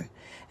door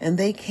and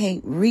they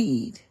can't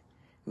read,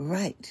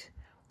 write,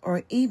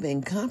 or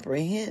even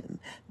comprehend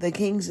the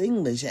King's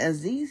English,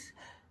 as these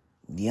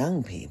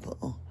young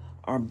people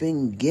are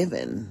being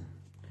given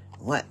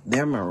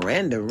their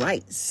Miranda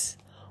rights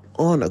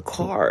on a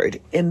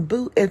card? And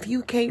boo, if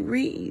you can't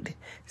read,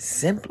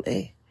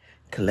 simply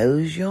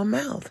close your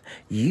mouth.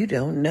 You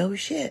don't know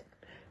shit.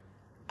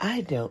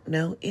 I don't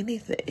know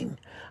anything.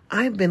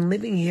 I've been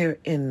living here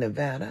in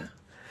Nevada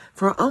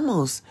for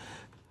almost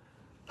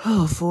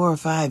 4 or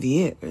 5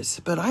 years,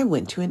 but I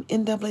went to an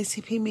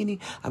NAACP meeting.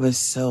 I was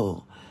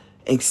so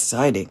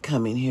excited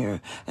coming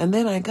here. And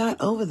then I got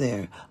over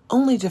there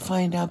only to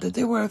find out that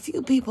there were a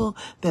few people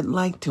that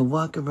liked to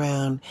walk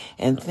around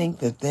and think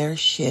that their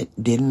shit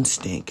didn't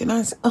stink. And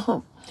I said,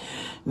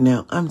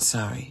 no, I'm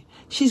sorry.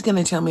 She's going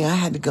to tell me I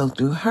had to go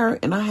through her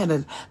and I had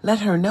to let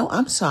her know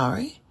I'm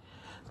sorry.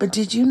 But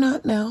did you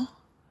not know?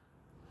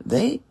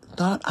 They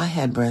thought I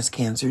had breast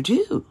cancer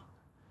too,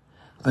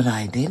 but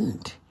I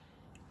didn't.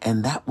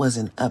 And that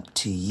wasn't up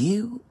to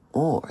you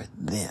or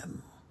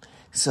them.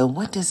 So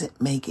what does it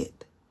make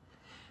it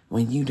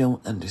when you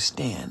don't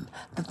understand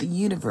that the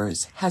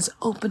universe has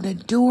opened a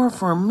door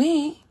for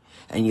me?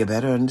 And you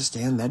better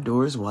understand that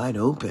door is wide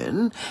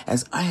open,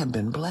 as I have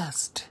been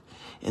blessed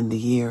in the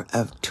year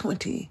of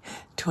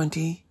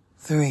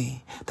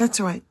 2023. That's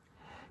right.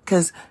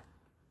 Because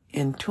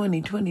in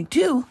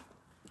 2022,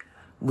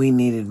 we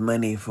needed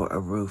money for a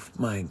roof.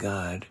 My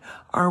God,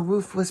 our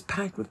roof was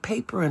packed with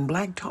paper and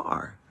black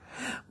tar.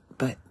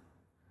 But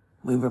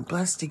we were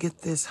blessed to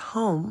get this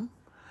home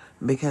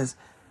because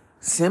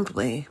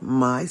simply,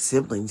 my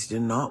siblings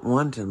did not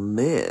want to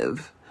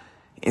live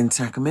in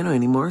Sacramento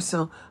anymore.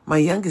 So my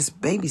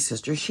youngest baby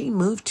sister, she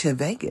moved to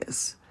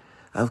Vegas.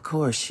 Of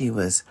course, she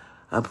was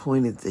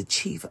appointed the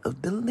chief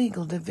of the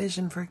legal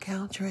division for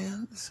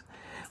Caltrans.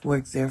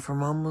 Worked there for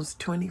almost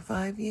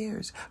 25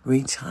 years.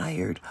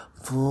 Retired,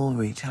 full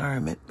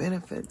retirement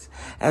benefits.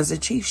 As a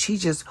chief, she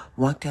just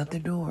walked out the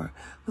door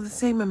with the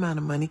same amount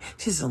of money.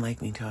 She doesn't like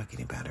me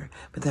talking about her,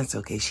 but that's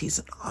okay. She's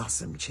an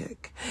awesome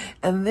chick.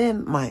 And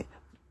then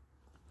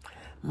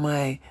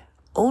my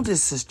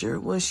oldest sister,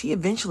 well, she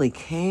eventually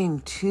came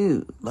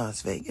to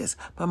Las Vegas,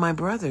 but my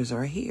brothers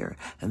are here,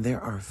 and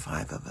there are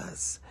 5 of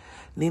us.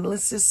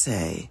 Needless to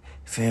say,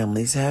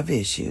 families have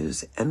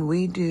issues, and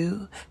we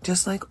do,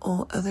 just like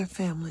all other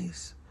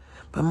families.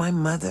 But my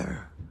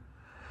mother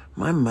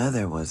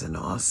was an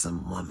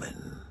awesome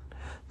woman.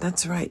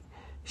 That's right.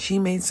 She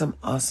made some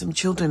awesome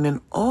children,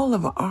 and all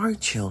of our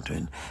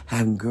children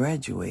have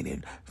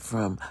graduated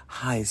from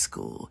high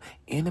school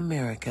in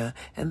America,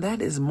 and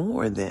that is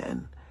more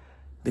than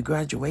the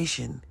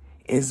graduation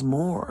is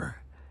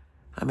more.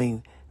 I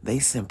mean, They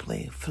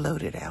simply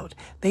floated out.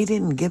 They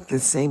didn't get the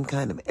same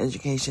kind of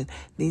education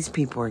these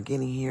people are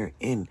getting here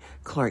in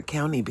Clark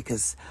County,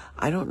 because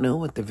I don't know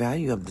what the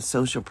value of the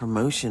social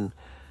promotion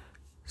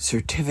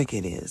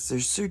certificate is.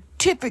 There's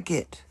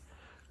certificate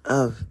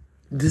of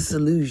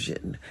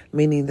disillusion,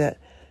 meaning that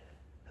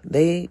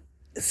they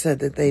said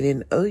that they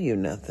didn't owe you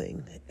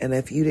nothing. And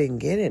if you didn't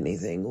get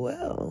anything,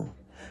 well,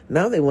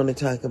 now they want to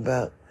talk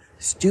about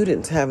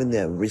students having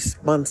the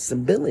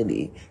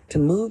responsibility to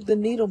move the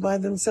needle by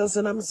themselves.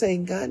 And I'm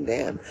saying,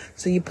 goddamn.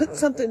 So you put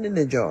something in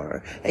the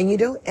jar and you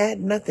don't add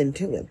nothing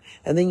to it.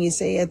 And then you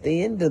say at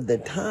the end of the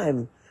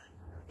time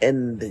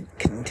and the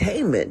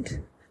containment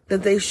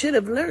that they should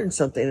have learned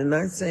something. And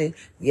I say,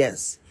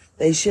 yes,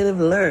 they should have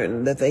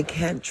learned that they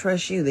can't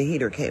trust you. The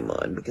heater came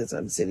on because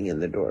I'm sitting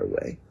in the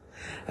doorway.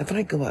 If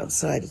I go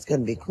outside, it's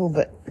going to be cool,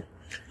 but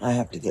I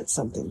have to get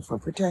something for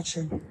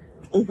protection.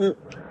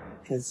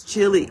 Because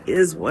chilly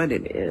is what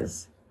it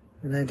is.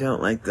 And I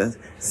don't like the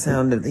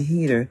sound of the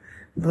heater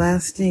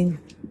blasting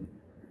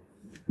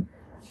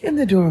in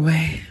the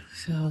doorway.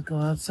 So I'll go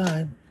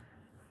outside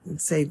and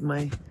save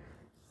my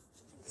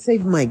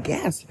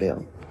gas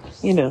bill.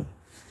 You know,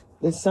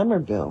 the summer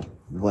bill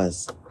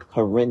was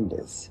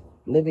horrendous.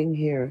 Living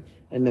here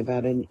in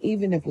Nevada, and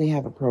even if we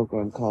have a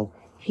program called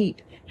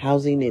HEAT,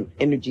 Housing and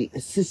Energy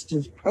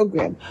Assistance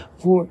Program,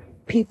 for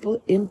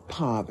people in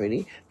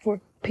poverty,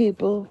 for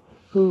people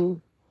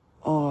who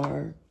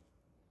are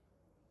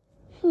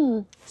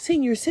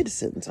senior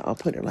citizens, I'll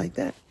put it like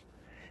that.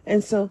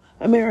 And so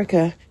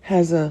America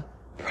has a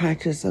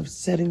practice of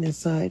setting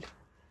aside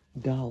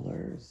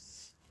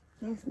dollars,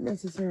 not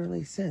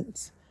necessarily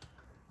cents,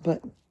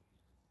 but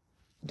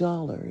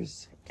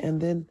dollars.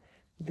 And then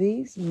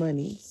these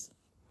monies,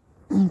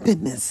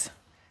 goodness,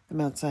 I'm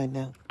outside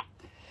now.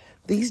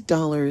 These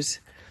dollars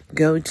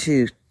go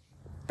to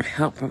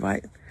help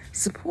provide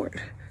support,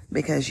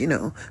 because, you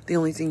know, the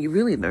only thing you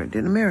really learned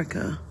in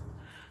America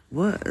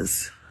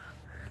was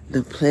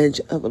the Pledge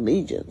of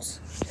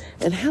Allegiance.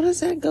 And how does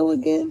that go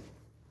again?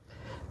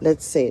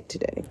 Let's say it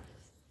today.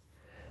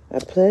 I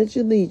pledge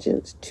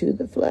allegiance to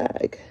the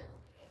flag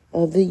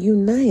of the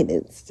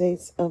United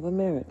States of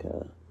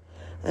America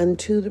and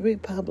to the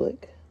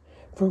republic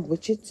for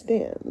which it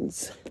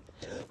stands,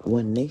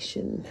 one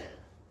nation,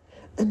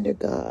 under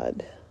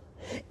God,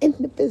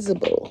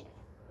 indivisible,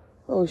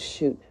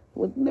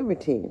 with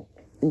liberty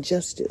and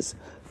justice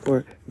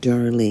for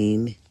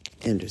Darlene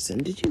Anderson.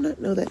 Did you not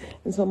know that?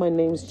 And so my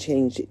name's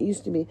changed. It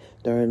used to be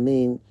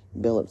Darlene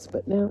Billups,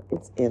 but now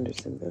it's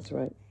Anderson. That's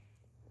right.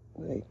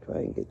 I try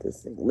and get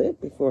this thing lit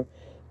before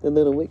the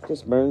little wick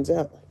just burns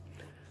out.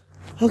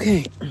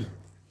 Okay.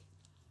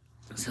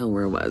 So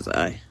where was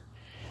I?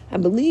 I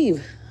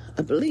believe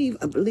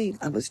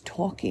I was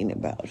talking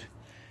about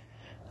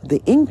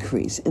the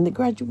increase in the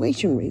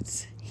graduation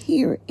rates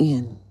here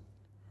in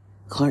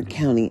Clark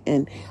County.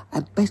 And I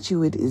bet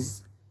you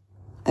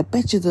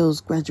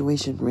those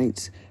graduation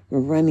rates were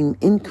running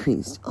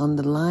increased on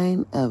the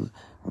line of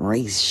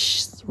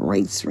race.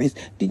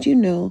 Did you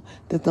know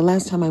that the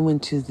last time I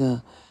went to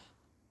the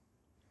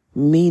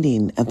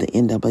meeting of the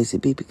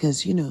NAACP,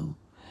 because, you know,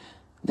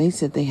 they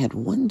said they had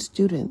one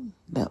student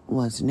that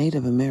was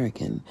Native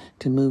American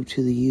to move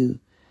to the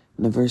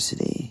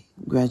university,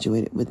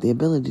 graduated with the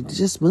ability to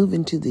just move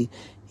into the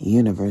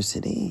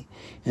university.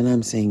 And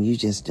I'm saying, you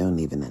just don't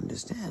even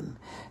understand.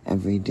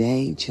 Every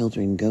day,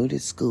 children go to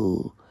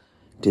school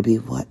to be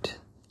what?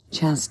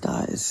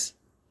 Chastised.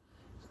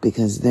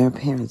 Because their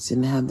parents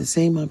didn't have the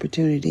same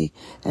opportunity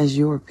as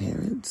your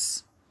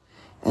parents.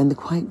 And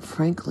quite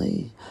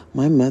frankly,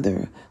 my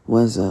mother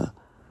was a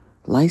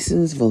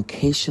licensed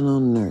vocational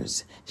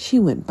nurse. She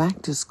went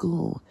back to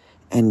school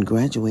and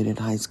graduated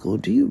high school.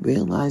 Do you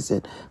realize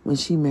that when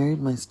she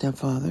married my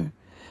stepfather,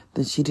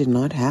 that she did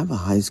not have a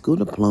high school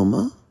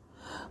diploma?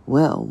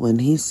 Well, when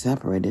he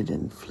separated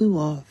and flew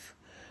off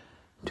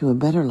to a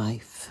better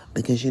life,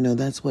 because, you know,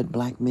 that's what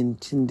black men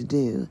tend to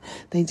do.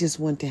 They just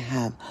want to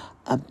have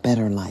a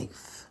better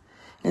life.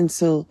 And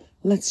so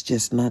let's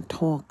just not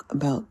talk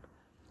about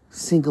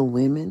single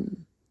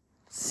women,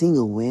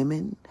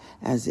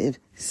 as if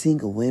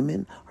single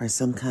women are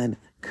some kind of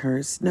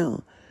curse.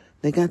 No,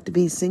 they got to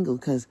be single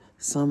because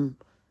some,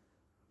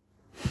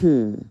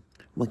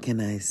 what can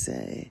I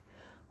say,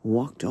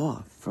 walked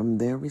off from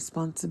their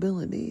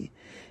responsibility.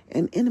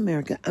 And in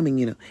America, I mean,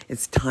 you know,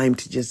 it's time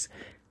to just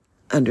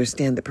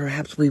understand that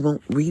perhaps we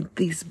won't read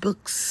these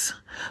books,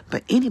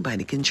 but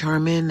anybody can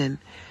charm in and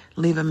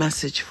leave a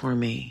message for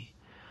me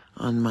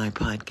on my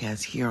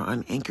podcast here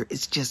on Anchor.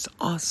 It's just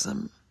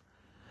awesome.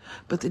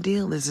 But the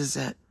deal is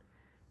that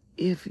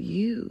if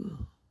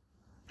you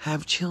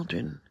have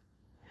children,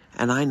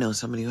 and I know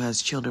somebody who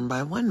has children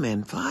by one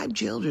man, 5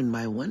 children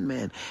by one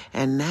man,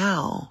 and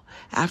now,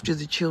 after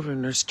the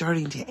children are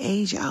starting to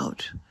age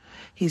out,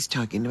 he's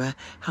talking about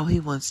how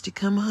he wants to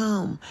come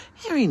home.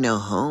 There ain't no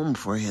home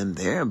for him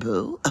there,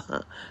 boo.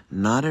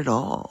 Not at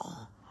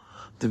all.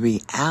 The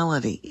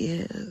reality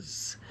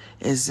is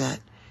that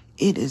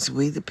it is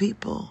we the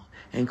people.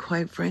 And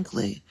quite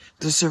frankly,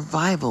 the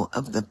survival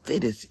of the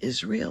fittest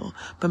is real.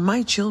 But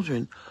my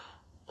children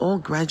all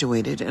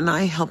graduated, and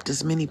I helped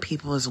as many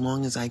people as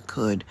long as I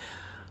could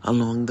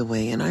along the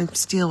way, and I'm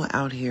still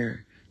out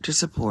here to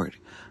support.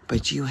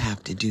 But you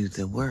have to do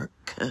the work.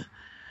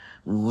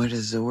 What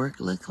does the work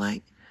look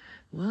like?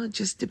 Well, it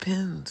just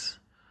depends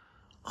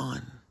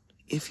on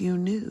if you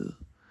knew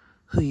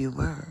who you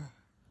were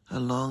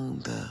along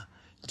the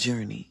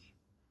journey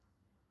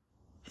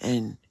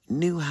and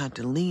knew how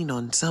to lean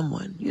on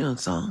someone. You know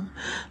the song?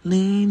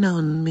 Lean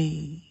on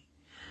me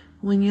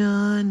when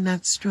you're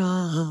not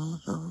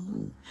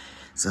strong,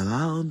 so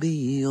I'll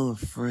be your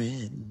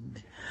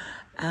friend.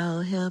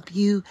 I'll help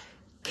you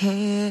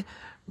carry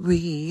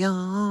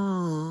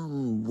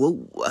on.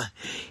 Whoa,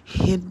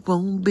 it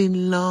won't be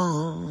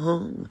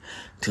long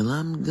till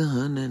I'm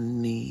gonna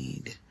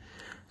need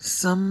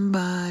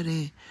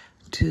somebody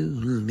to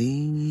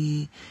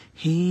lean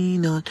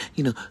on.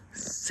 You know,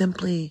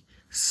 simply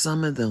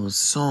some of those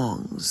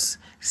songs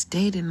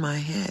stayed in my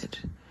head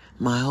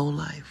my whole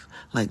life,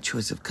 like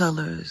Choice of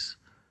Colors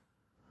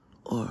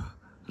or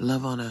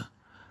Love on a...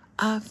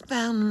 I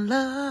found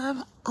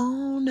love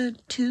on a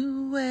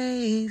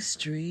two-way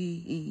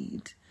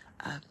street.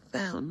 I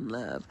found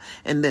love.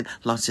 And then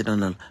Lost It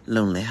on a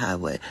Lonely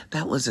Highway.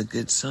 That was a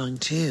good song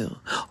too.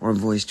 Or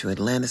Voice to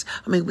Atlantis.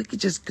 I mean, we could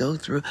just go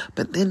through,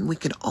 but then we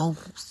could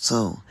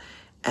also,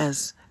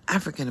 as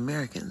African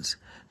Americans,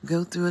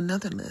 go through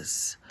another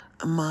list.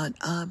 Ahmaud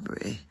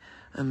Arbery,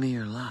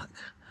 Amir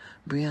Locke,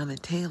 Breonna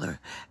Taylor,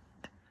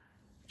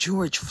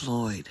 George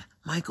Floyd,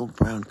 Michael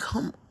Brown.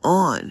 Come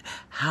on.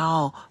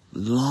 How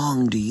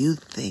long do you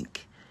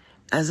think,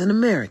 as an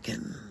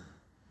American,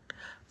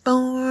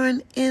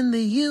 born in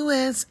the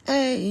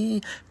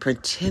USA,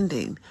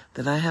 pretending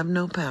that I have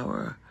no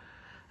power,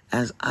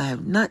 as I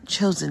have not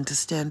chosen to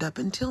stand up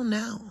until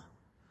now,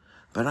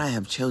 but I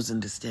have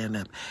chosen to stand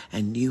up,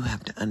 and you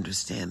have to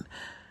understand,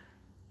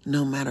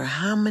 no matter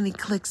how many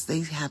clicks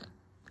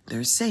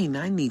they're saying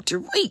I need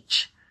to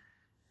reach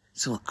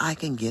so I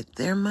can get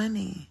their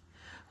money.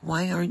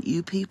 Why aren't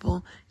you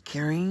people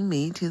carrying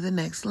me to the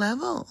next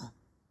level?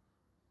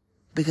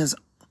 Because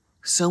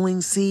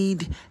sowing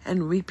seed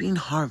and reaping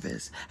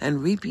harvest,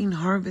 and reaping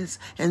harvest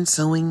and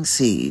sowing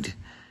seed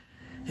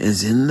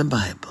is in the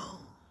Bible.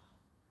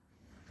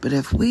 But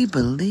if we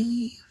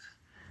believe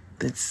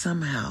that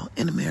somehow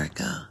in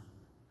America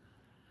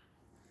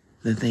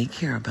that they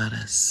care about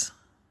us,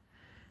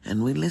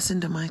 and we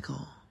listen to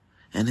Michael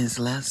and his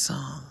last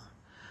song,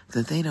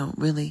 that they don't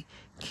really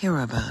care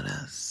about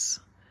us,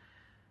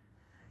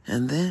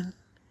 and then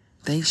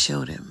they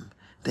showed him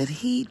that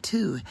he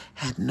too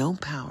had no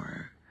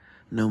power,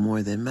 no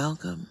more than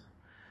Malcolm,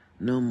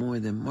 no more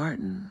than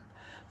Martin,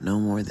 no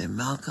more than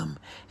Malcolm,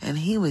 and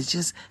he was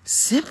just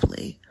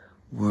simply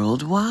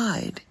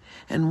worldwide.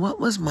 And what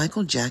was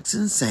Michael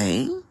Jackson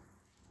saying?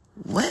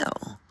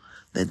 Well,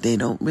 that they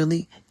don't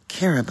really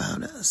care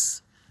about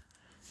us.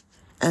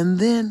 And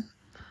then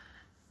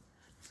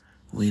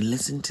we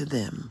listened to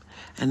them,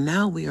 and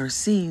now we are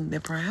seeing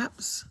that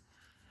perhaps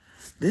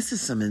this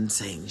is some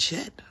insane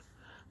shit.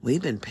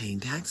 We've been paying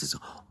taxes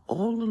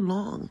all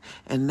along,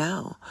 and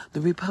now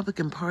the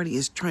Republican Party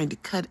is trying to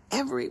cut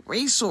every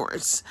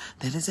resource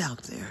that is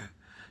out there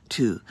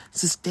to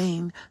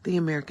sustain the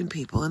American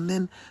people. And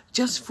then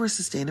just for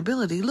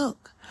sustainability,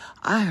 look,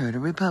 I heard a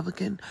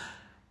Republican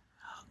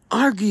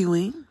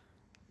arguing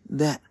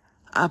that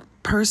a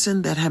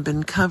person that had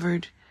been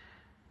covered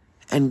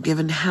and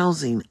given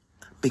housing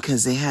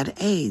because they had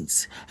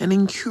AIDS, an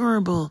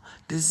incurable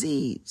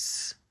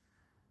disease,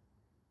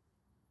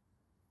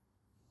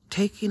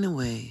 taking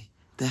away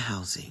the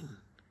housing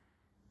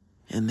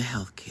and the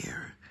health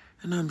care.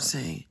 And I'm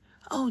saying,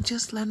 oh,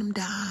 just let them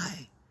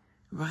die,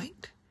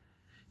 right?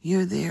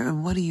 You're there,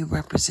 and what are you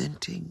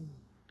representing?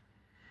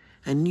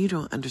 And you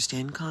don't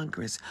understand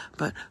Congress,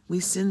 but we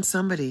send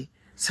somebody,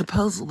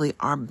 supposedly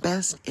our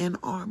best and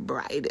our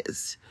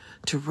brightest,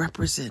 to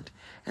represent.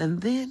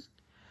 And then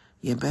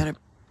you better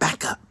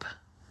back up,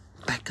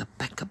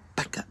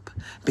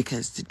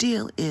 because the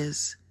deal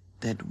is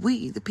that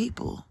we, the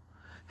people,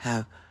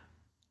 have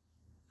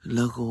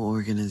local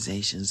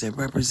organizations that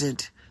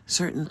represent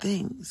certain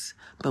things.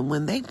 But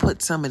when they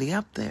put somebody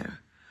up there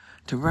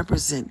to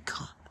represent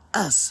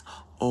us,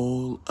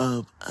 all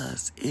of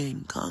us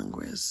in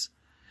Congress,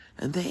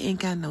 and they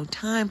ain't got no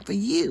time for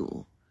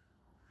you,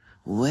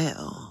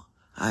 well,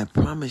 I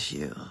promise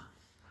you,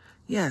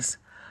 yes,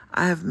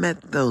 I have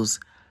met those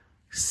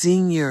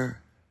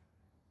senior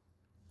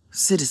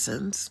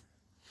citizens,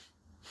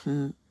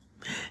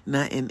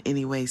 not in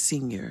any way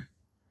senior,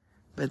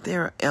 but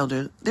they're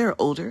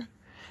older,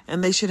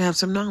 and they should have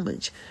some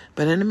knowledge.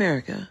 But in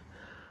America,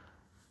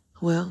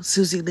 well,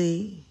 Susie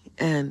Lee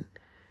and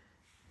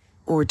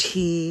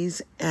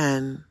Ortiz,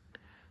 and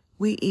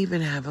we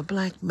even have a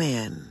black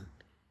man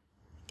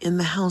in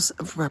the House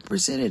of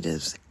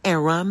Representatives,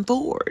 Aaron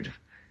Ford.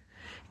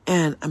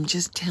 And I'm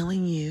just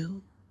telling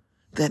you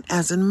that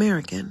as an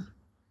American,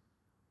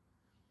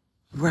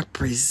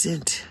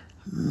 represent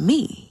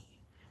me.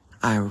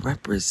 I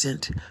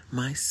represent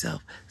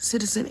myself.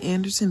 Citizen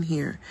Anderson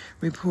here,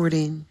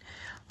 reporting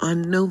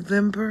on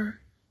November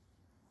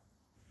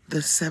the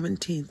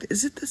 17th.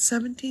 Is it the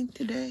 17th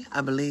today?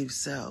 I believe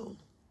so.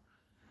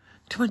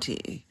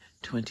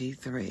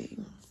 2023.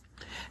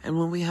 And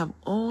when we have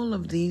all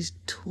of these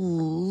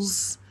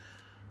tools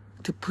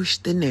to push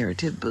the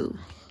narrative, boo,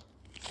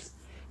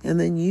 and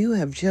then you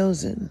have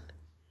chosen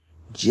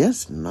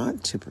just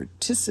not to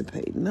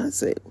participate, and I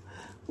say,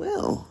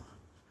 well,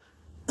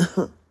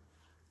 I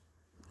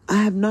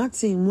have not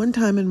seen one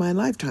time in my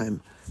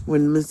lifetime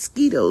when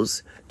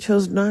mosquitoes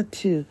chose not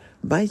to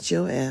bite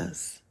your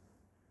ass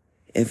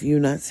if you're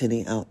not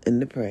sitting out in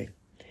the prey.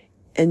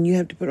 And you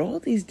have to put all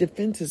these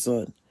defenses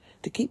on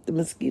to keep the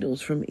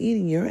mosquitoes from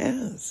eating your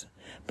ass.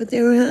 But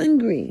they were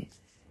hungry.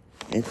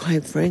 And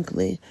quite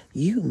frankly,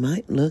 you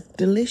might look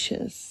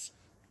delicious.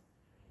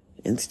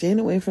 And staying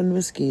away from the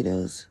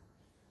mosquitoes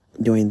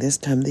during this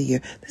time of the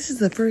year. This is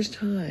the first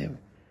time.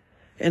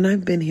 And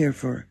I've been here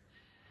for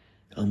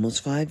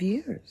almost 5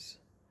 years.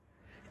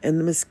 And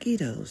the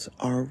mosquitoes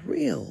are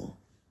real.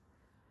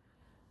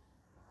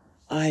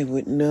 I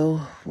would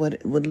know what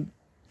it would,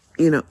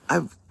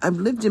 I've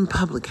lived in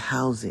public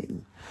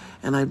housing,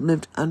 and I've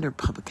lived under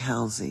public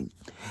housing.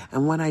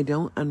 And what I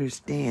don't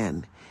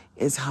understand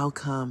is how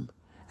come,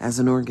 as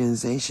an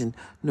organization,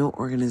 no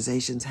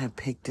organizations have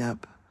picked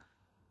up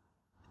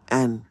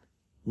and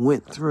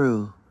went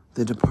through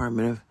the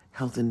Department of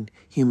Health and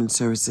Human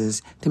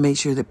Services to make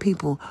sure that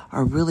people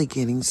are really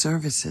getting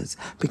services.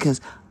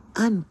 Because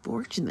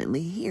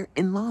unfortunately, here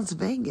in Las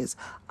Vegas,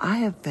 I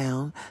have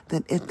found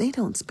that if they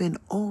don't spend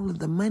all of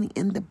the money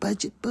in the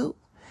budget, boo,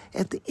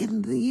 at the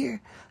end of the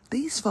year,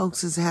 these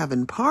folks is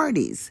having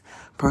parties.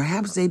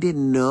 Perhaps they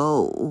didn't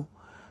know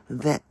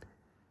that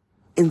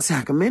in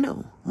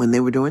Sacramento, when they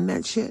were doing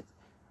that shit,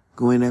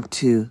 going up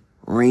to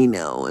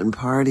Reno and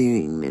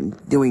partying and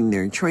doing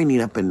their training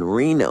up in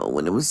Reno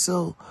when it was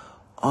so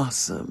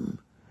awesome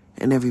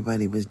and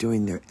everybody was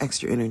doing their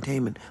extra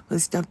entertainment, well, they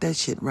stopped that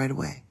shit right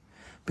away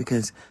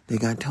because they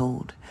got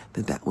told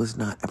that that was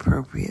not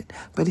appropriate.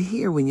 But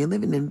here, when you're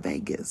living in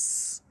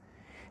Vegas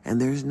and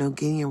there's no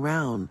getting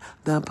around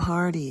the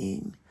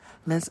partying,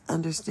 let's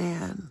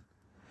understand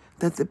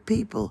that the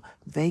people,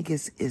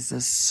 Vegas is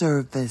a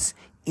service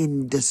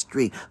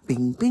industry.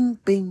 Bing, bing,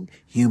 bing,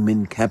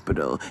 human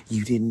capital.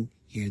 You didn't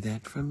hear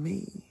that from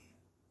me.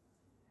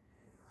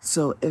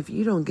 So if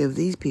you don't give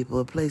these people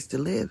a place to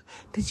live,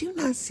 did you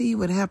not see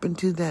what happened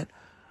to that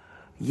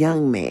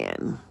young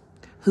man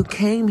who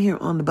came here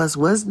on the bus,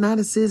 was not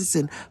a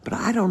citizen, but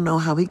I don't know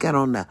how he got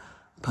on the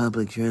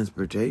public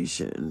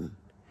transportation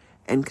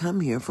and come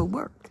here for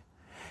work.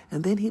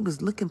 And then he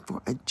was looking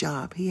for a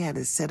job. He had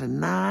a set of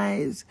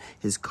knives,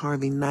 his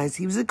carving knives.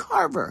 He was a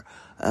carver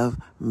of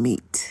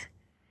meat.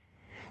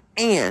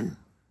 And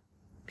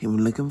he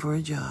was looking for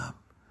a job.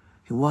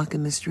 He walked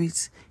in the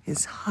streets.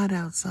 It's hot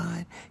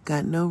outside.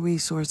 Got no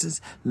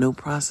resources, no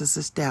process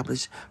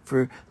established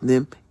for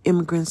them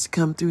immigrants to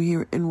come through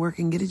here and work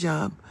and get a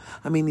job.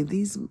 I mean,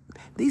 these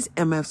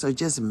MFs are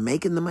just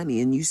making the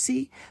money. And you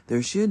see,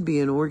 there should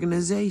be an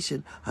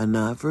organization, a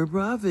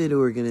not-for-profit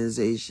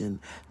organization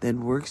that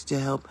works to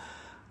help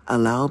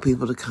allow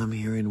people to come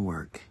here and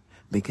work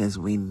because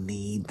we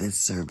need the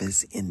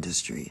service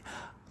industry.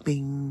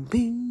 Bing,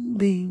 bing,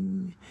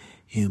 bing.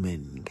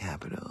 Human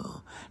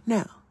capital.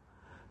 Now,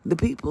 the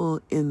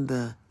people in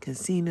the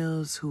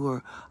casinos who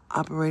are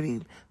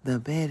operating the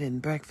bed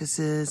and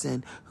breakfasts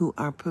and who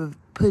are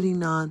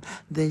putting on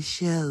the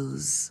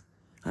shows,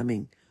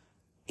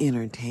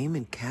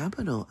 entertainment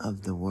capital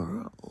of the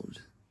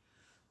world,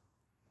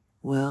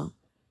 well,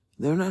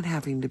 they're not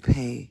having to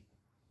pay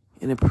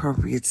an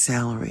appropriate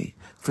salary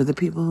for the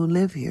people who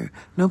live here.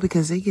 No,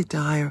 because they get to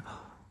hire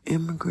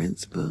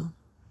immigrants, boo.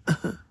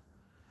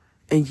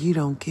 And you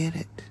don't get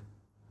it.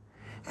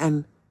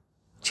 And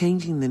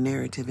changing the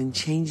narrative and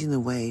changing the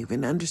wave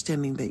and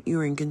understanding that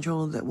you're in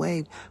control of that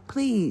wave.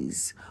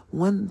 Please,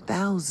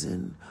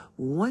 1,000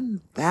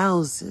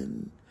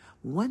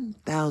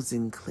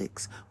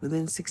 clicks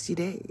within 60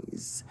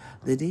 days.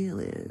 The deal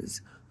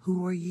is,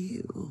 who are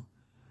you?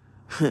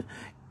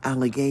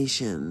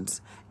 Allegations.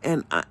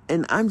 And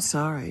I'm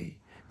sorry,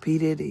 P.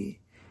 Diddy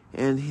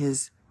and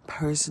his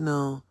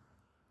personal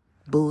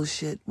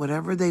bullshit,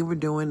 whatever they were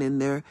doing in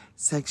their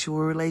sexual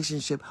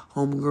relationship,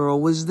 homegirl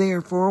was there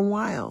for a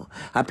while.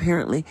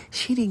 Apparently,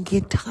 she didn't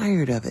get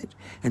tired of it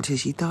until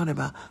she thought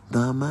about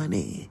the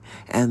money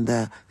and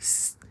the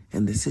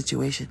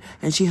situation.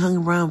 And she hung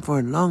around for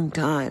a long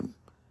time.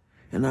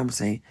 And I'm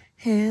saying,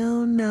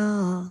 hell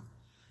no.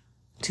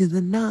 To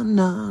the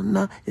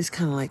no. It's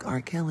kind of like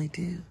R. Kelly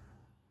too.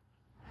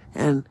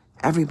 And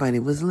everybody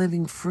was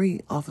living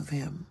free off of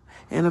him.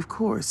 And of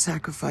course,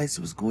 sacrifice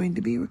was going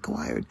to be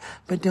required.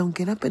 But don't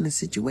get up in a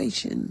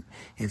situation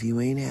if you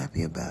ain't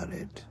happy about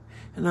it.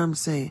 And I'm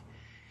saying,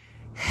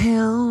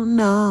 hell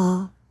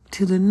no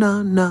to the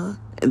no.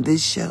 And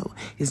this show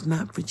is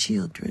not for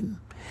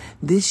children.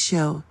 This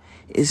show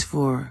is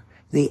for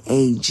the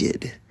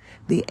aged.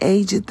 The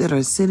aged that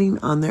are sitting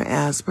on their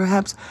ass,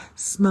 perhaps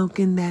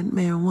smoking that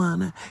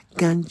marijuana,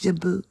 ganja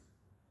boo,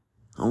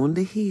 on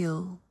the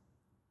hill,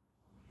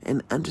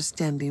 and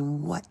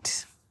understanding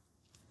what?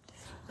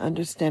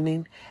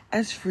 Understanding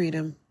as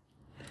freedom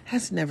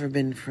has never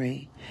been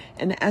free.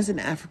 And as an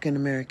African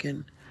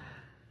American,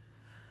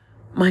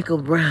 Michael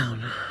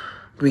Brown,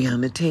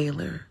 Breonna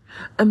Taylor,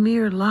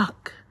 Amir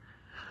Locke,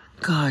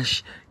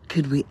 gosh,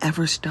 could we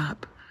ever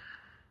stop?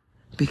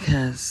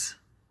 Because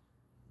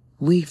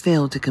we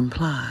failed to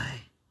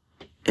comply.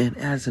 And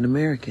as an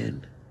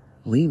American,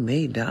 we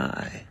may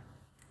die.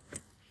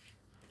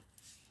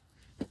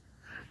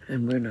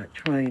 And we're not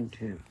trying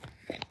to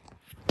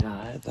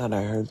die. I thought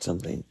I heard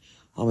something.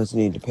 Always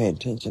need to pay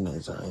attention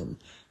as I am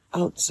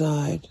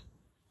outside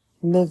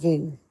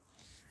living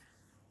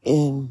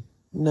in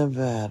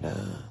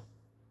Nevada.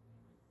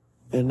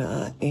 And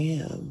I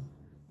am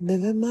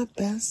living my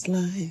best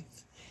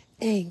life.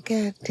 Ain't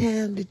got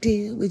time to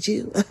deal with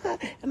you.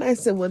 And I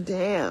said, well,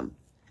 damn.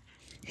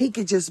 He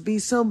could just be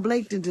so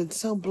blatant and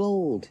so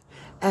bold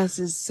as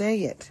to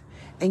say it.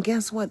 And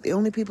guess what? The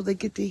only people that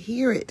get to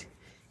hear it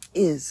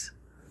is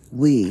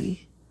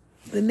we,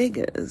 the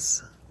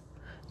niggas.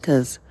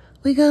 'Cause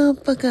we gon'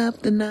 fuck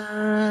up the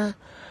night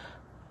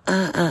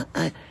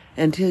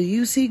until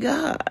you see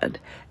God.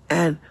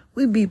 And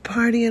we be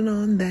partying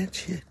on that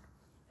shit.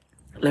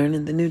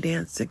 Learning the new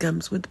dance that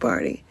comes with the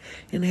party.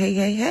 And hey,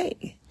 hey,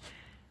 hey.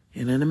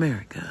 And in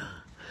America,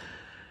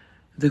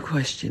 the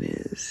question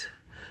is,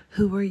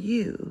 who are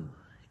you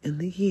in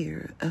the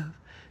year of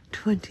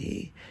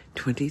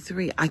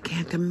 2023? I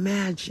can't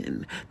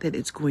imagine that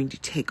it's going to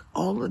take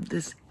all of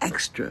this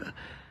extra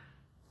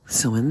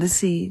sowing the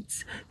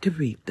seeds to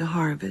reap the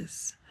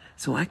harvest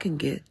so I can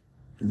get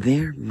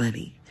their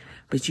money.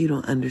 But you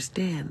don't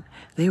understand.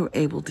 They were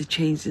able to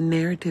change the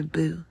narrative,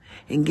 boo,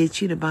 and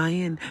get you to buy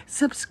in.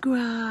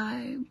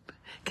 Subscribe.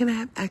 Can I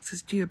have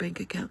access to your bank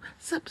account?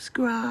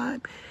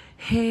 Subscribe.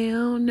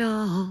 Hell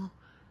no.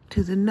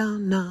 To the no,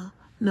 no,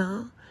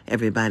 no.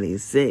 Everybody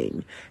is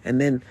sing.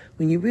 And then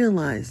when you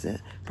realize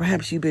that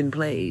perhaps you've been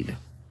played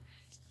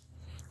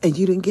and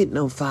you didn't get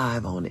no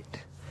 5 on it.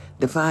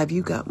 The 5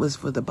 you got was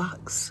for the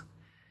box.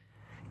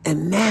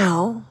 And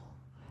now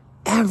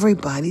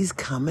everybody's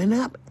coming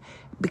up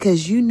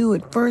because you knew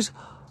it first.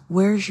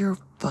 Where's your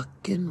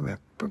fucking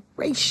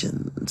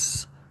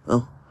reparations?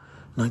 Oh,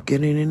 not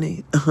getting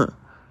any?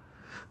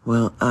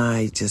 Well,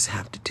 I just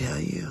have to tell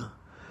you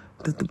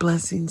that the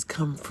blessings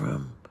come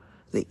from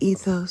the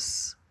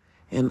ethos,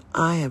 and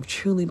I have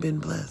truly been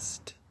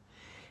blessed.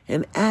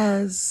 And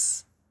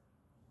as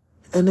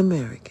an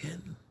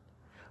American,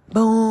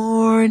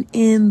 born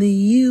in the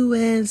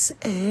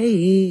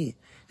USA,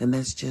 and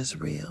that's just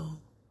real.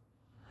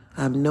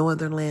 I have no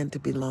other land to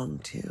belong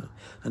to.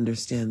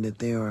 Understand that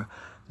there are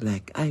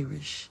Black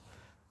Irish,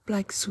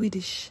 Black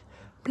Swedish,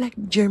 Black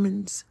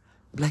Germans,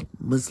 Black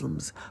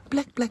Muslims,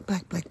 Black.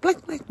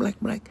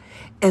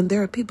 And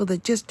there are people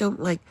that just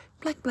don't like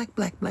Black.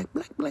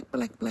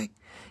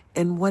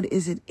 And what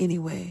is it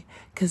anyway?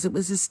 Because it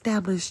was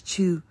established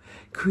to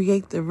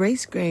create the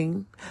race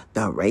game.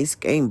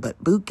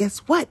 But boo, guess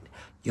what?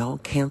 Y'all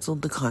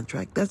canceled the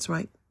contract. That's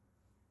right.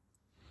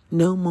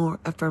 No more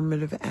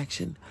affirmative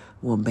action.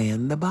 Well,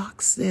 ban the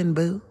box then,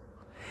 boo.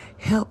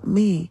 Help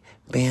me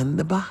ban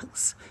the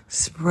box.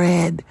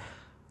 Spread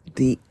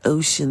the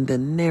ocean, the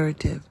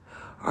narrative.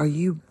 Are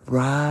you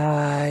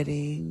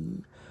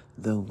riding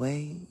the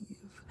wave?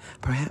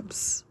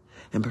 Perhaps,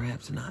 and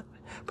perhaps not.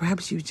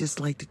 Perhaps you just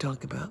like to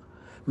talk about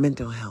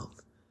mental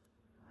health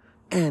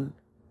and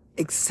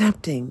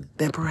accepting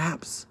that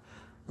perhaps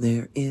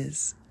there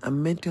is a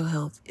mental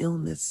health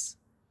illness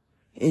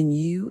in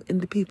you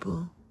and the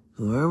people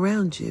who are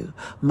around you.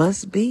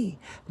 Must be,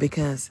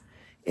 because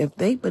if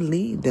they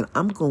believe that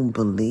I'm going to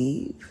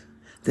believe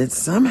that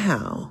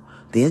somehow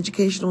the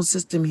educational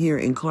system here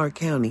in Clark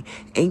County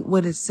ain't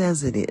what it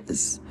says it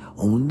is,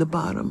 on the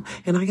bottom.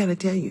 And I got to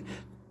tell you,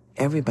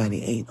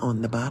 everybody ain't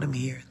on the bottom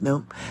here.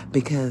 No,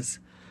 because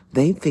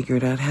they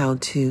figured out how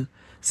to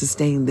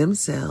sustain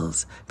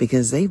themselves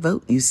because they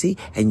vote, you see,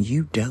 and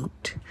you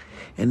don't.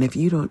 And if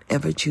you don't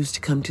ever choose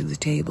to come to the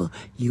table,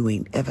 you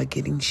ain't ever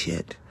getting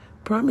shit.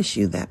 Promise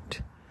you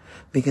that.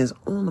 Because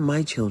all of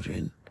my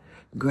children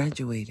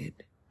graduated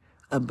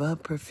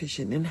above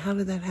proficient. And how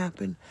did that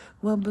happen?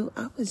 Well, boo,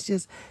 I was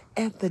just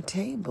at the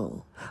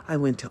table. I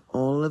went to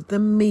all of the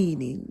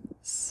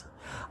meetings.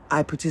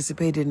 I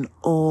participated in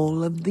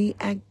all of the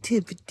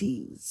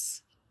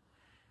activities.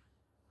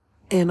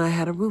 And I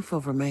had a roof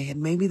over my head.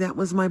 Maybe that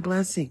was my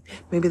blessing.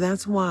 Maybe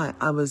that's why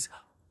I was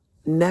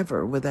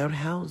never without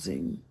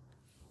housing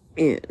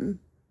in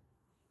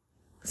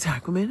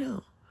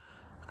Sacramento.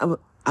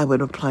 I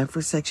would apply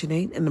for Section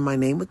 8 and my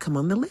name would come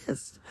on the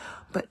list.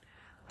 But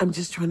I'm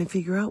just trying to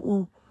figure out,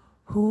 well,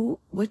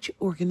 which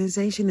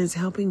organization is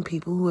helping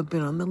people who have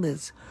been on the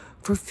list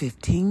for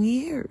 15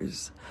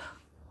 years?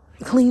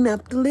 Clean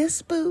up the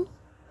list, boo.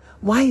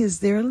 Why is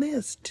there a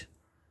list?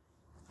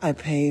 I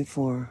pay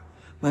for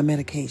my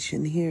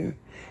medication here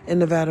in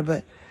Nevada,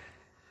 but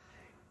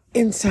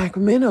in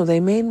Sacramento, they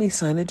made me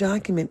sign a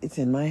document. It's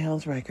in my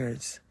health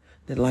records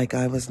that like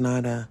I was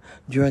not a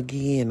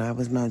druggie and I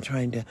was not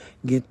trying to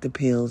get the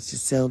pills, to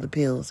sell the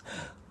pills.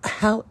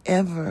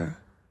 However,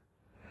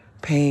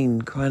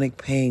 chronic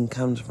pain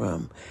comes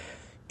from,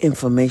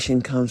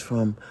 inflammation comes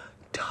from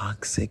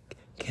toxic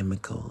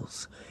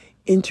chemicals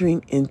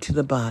entering into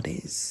the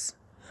bodies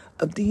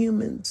of the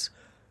humans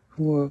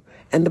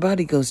and the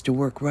body goes to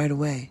work right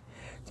away,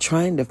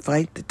 trying to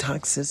fight the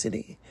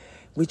toxicity,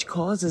 which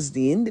causes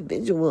the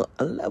individual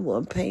a level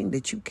of pain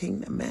that you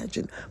can't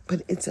imagine.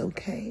 But it's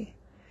okay,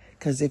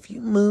 because if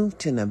you move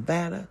to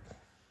Nevada,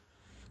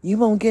 you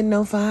won't get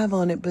no 5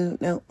 on it, boo.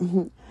 No,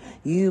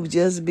 you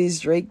just be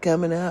straight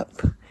coming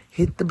up.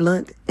 Hit the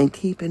blunt and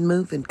keep it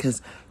moving,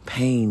 because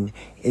pain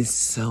is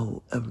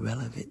so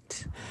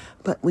irrelevant.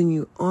 But when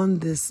you're on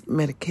this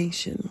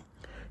medication,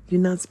 you're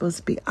not supposed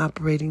to be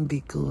operating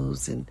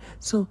vehicles. And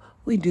so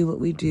we do what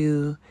we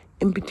do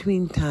in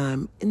between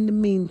time, in the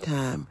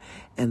meantime.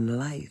 And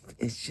life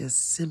is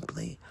just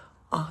simply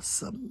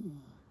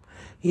awesome.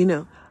 You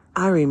know,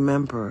 I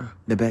remember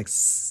the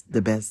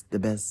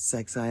best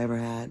sex I ever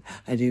had.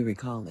 I do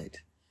recall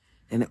it.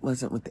 And it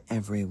wasn't with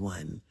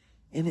everyone.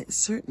 And it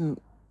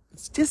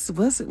just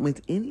wasn't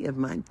with any of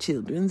my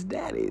children's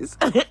daddies.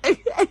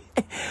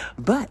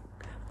 But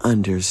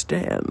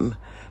understand,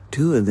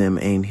 2 of them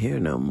ain't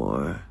here no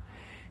more.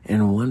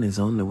 And 1 is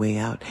on the way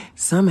out.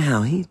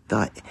 Somehow he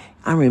thought,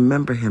 I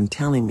remember him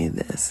telling me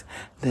this,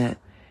 that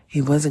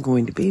he wasn't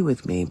going to be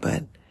with me,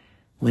 but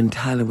when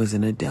Tyler was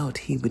an adult,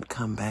 he would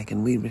come back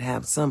and we would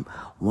have some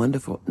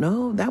wonderful,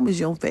 no, that was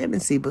your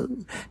fantasy,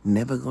 boo.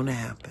 Never gonna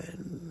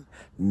happen.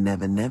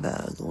 Never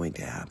going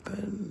to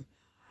happen.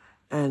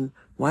 And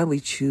why we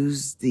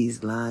choose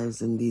these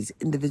lives and these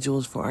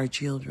individuals for our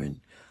children?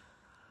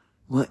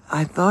 Well,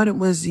 I thought it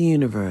was the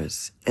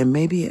universe, and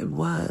maybe it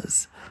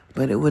was,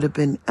 but it would have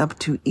been up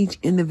to each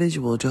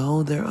individual to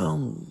hold their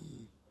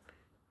own.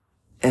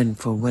 And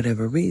for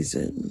whatever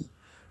reason,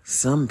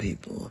 some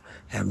people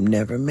have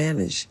never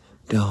managed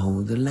to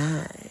hold the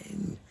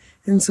line.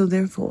 And so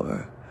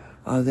therefore,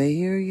 are they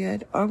here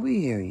yet? Are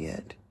we here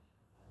yet?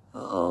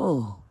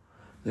 Oh,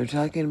 they're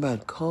talking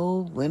about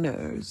cold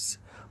winters.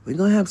 We're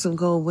going to have some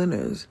cold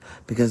winters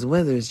because the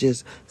weather has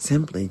just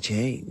simply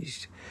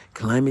changed.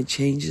 Climate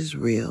change is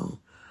real.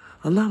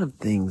 A lot of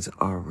things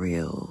are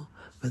real,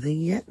 but then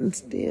yet and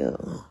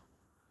still,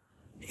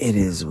 it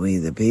is we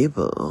the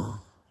people,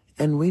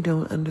 and we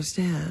don't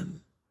understand.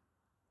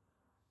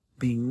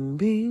 Bing,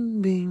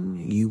 bing,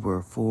 bing, you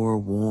were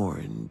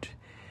forewarned.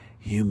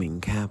 Human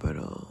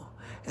capital.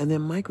 And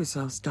then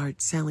Microsoft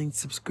starts selling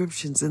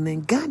subscriptions, and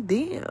then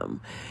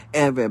goddamn,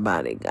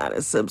 everybody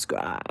gotta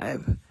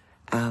subscribe.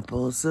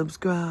 Apple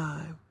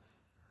subscribe.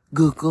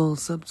 Google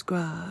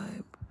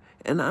subscribe.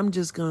 And I'm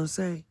just gonna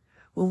say,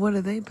 well, what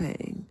are they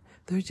paying?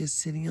 They're just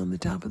sitting on the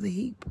top of the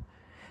heap.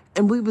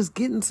 And we was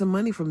getting some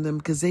money from them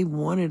because they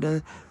wanted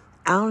us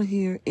out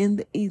here in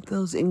the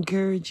ethos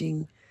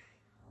encouraging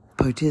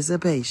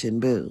participation,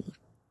 boo.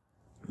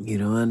 You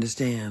don't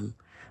understand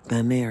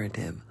the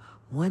narrative.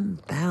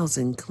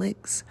 1,000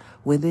 clicks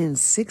within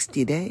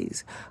 60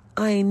 days.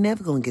 I ain't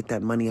never gonna get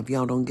that money if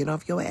y'all don't get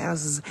off your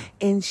asses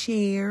and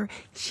share.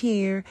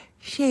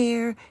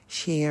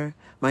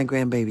 My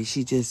grandbaby,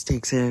 she just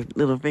takes her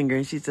little finger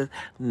and she says,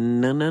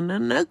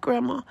 no,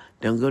 Grandma,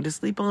 don't go to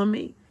sleep on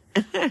me.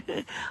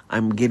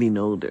 I'm getting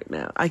older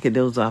now. I could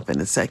doze off in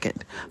a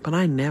second, but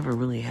I never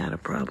really had a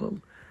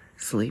problem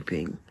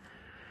sleeping.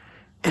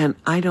 And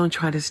I don't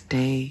try to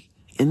stay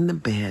in the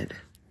bed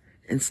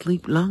and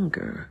sleep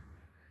longer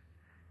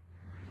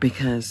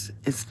because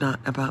it's not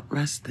about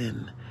rest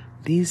then.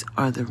 These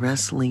are the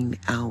wrestling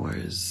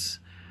hours.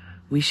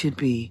 We should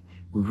be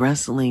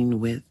wrestling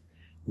with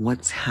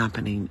what's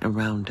happening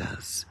around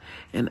us.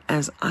 And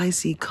as I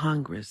see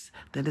Congress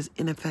that is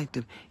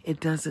ineffective, it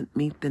doesn't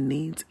meet the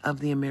needs of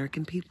the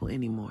American people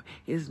anymore.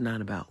 It's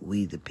not about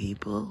we the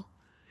people.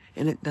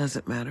 And it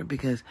doesn't matter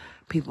because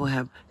people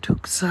have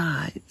took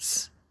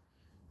sides,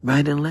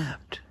 right and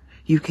left.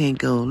 You can't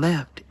go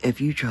left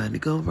if you're trying to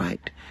go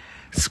right.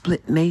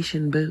 Split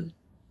nation, boo.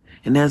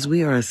 And as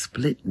we are a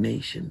split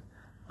nation,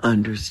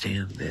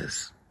 understand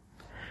this.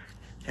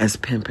 As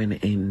pimping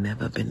ain't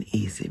never been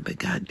easy, but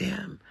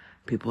goddamn,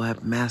 people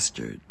have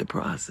mastered the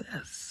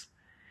process.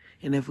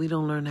 And if we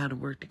don't learn how to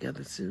work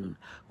together soon,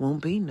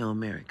 won't be no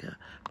America,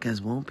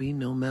 because won't be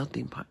no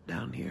melting pot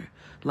down here.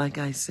 Like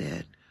I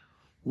said,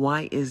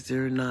 why is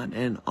there not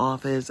an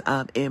Office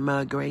of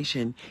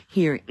Immigration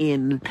here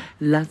in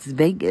Las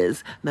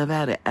Vegas,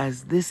 Nevada,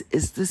 as this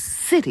is the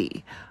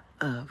city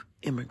of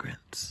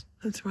immigrants?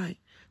 That's right.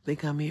 They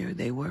come here,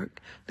 they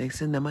work, they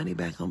send the money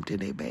back home to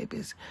their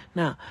babies.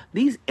 Now,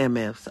 these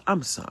MFs,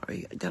 I'm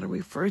sorry, I gotta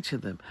refer to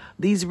them.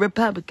 These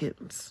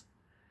Republicans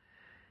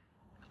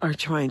are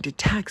trying to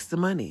tax the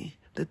money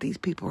that these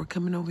people are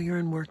coming over here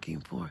and working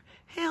for.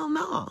 Hell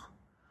no.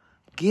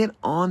 Get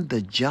on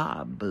the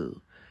job, boo.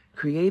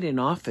 Create an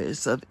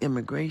Office of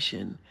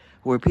Immigration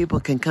where people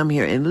can come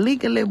here and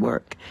legally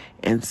work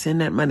and send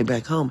that money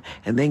back home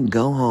and then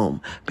go home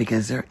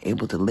because they're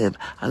able to live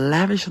a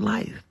lavish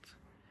life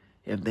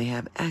if they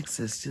have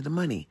access to the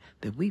money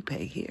that we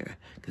pay here,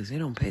 because they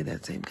don't pay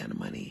that same kind of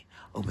money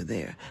over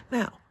there.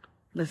 Now,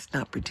 let's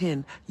not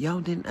pretend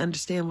y'all didn't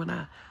understand what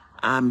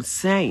I'm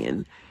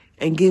saying,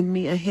 and give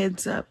me a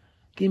heads up.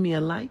 Give me a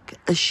like,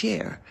 a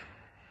share,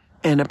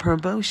 and a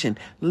promotion.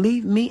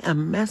 Leave me a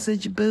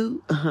message,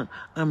 boo.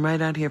 I'm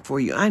right out here for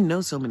you. I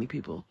know so many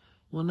people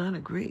will not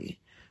agree,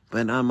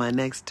 but on my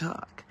next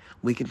talk,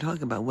 we can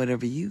talk about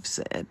whatever you've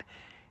said.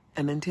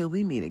 And until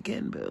we meet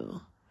again,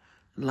 boo,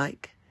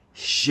 like,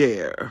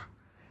 share,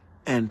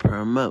 and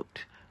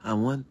promote. I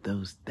want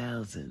those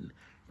 1,000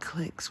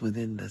 clicks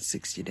within the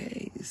 60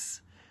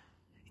 days.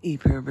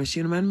 E-Purpose,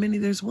 you know how many?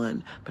 There's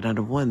one. But out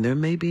of one, there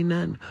may be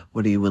none.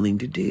 What are you willing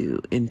to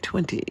do in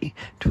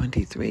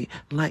 2023?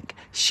 Like,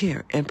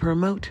 share, and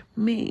promote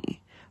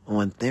me. I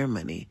want their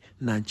money,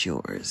 not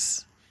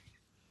yours.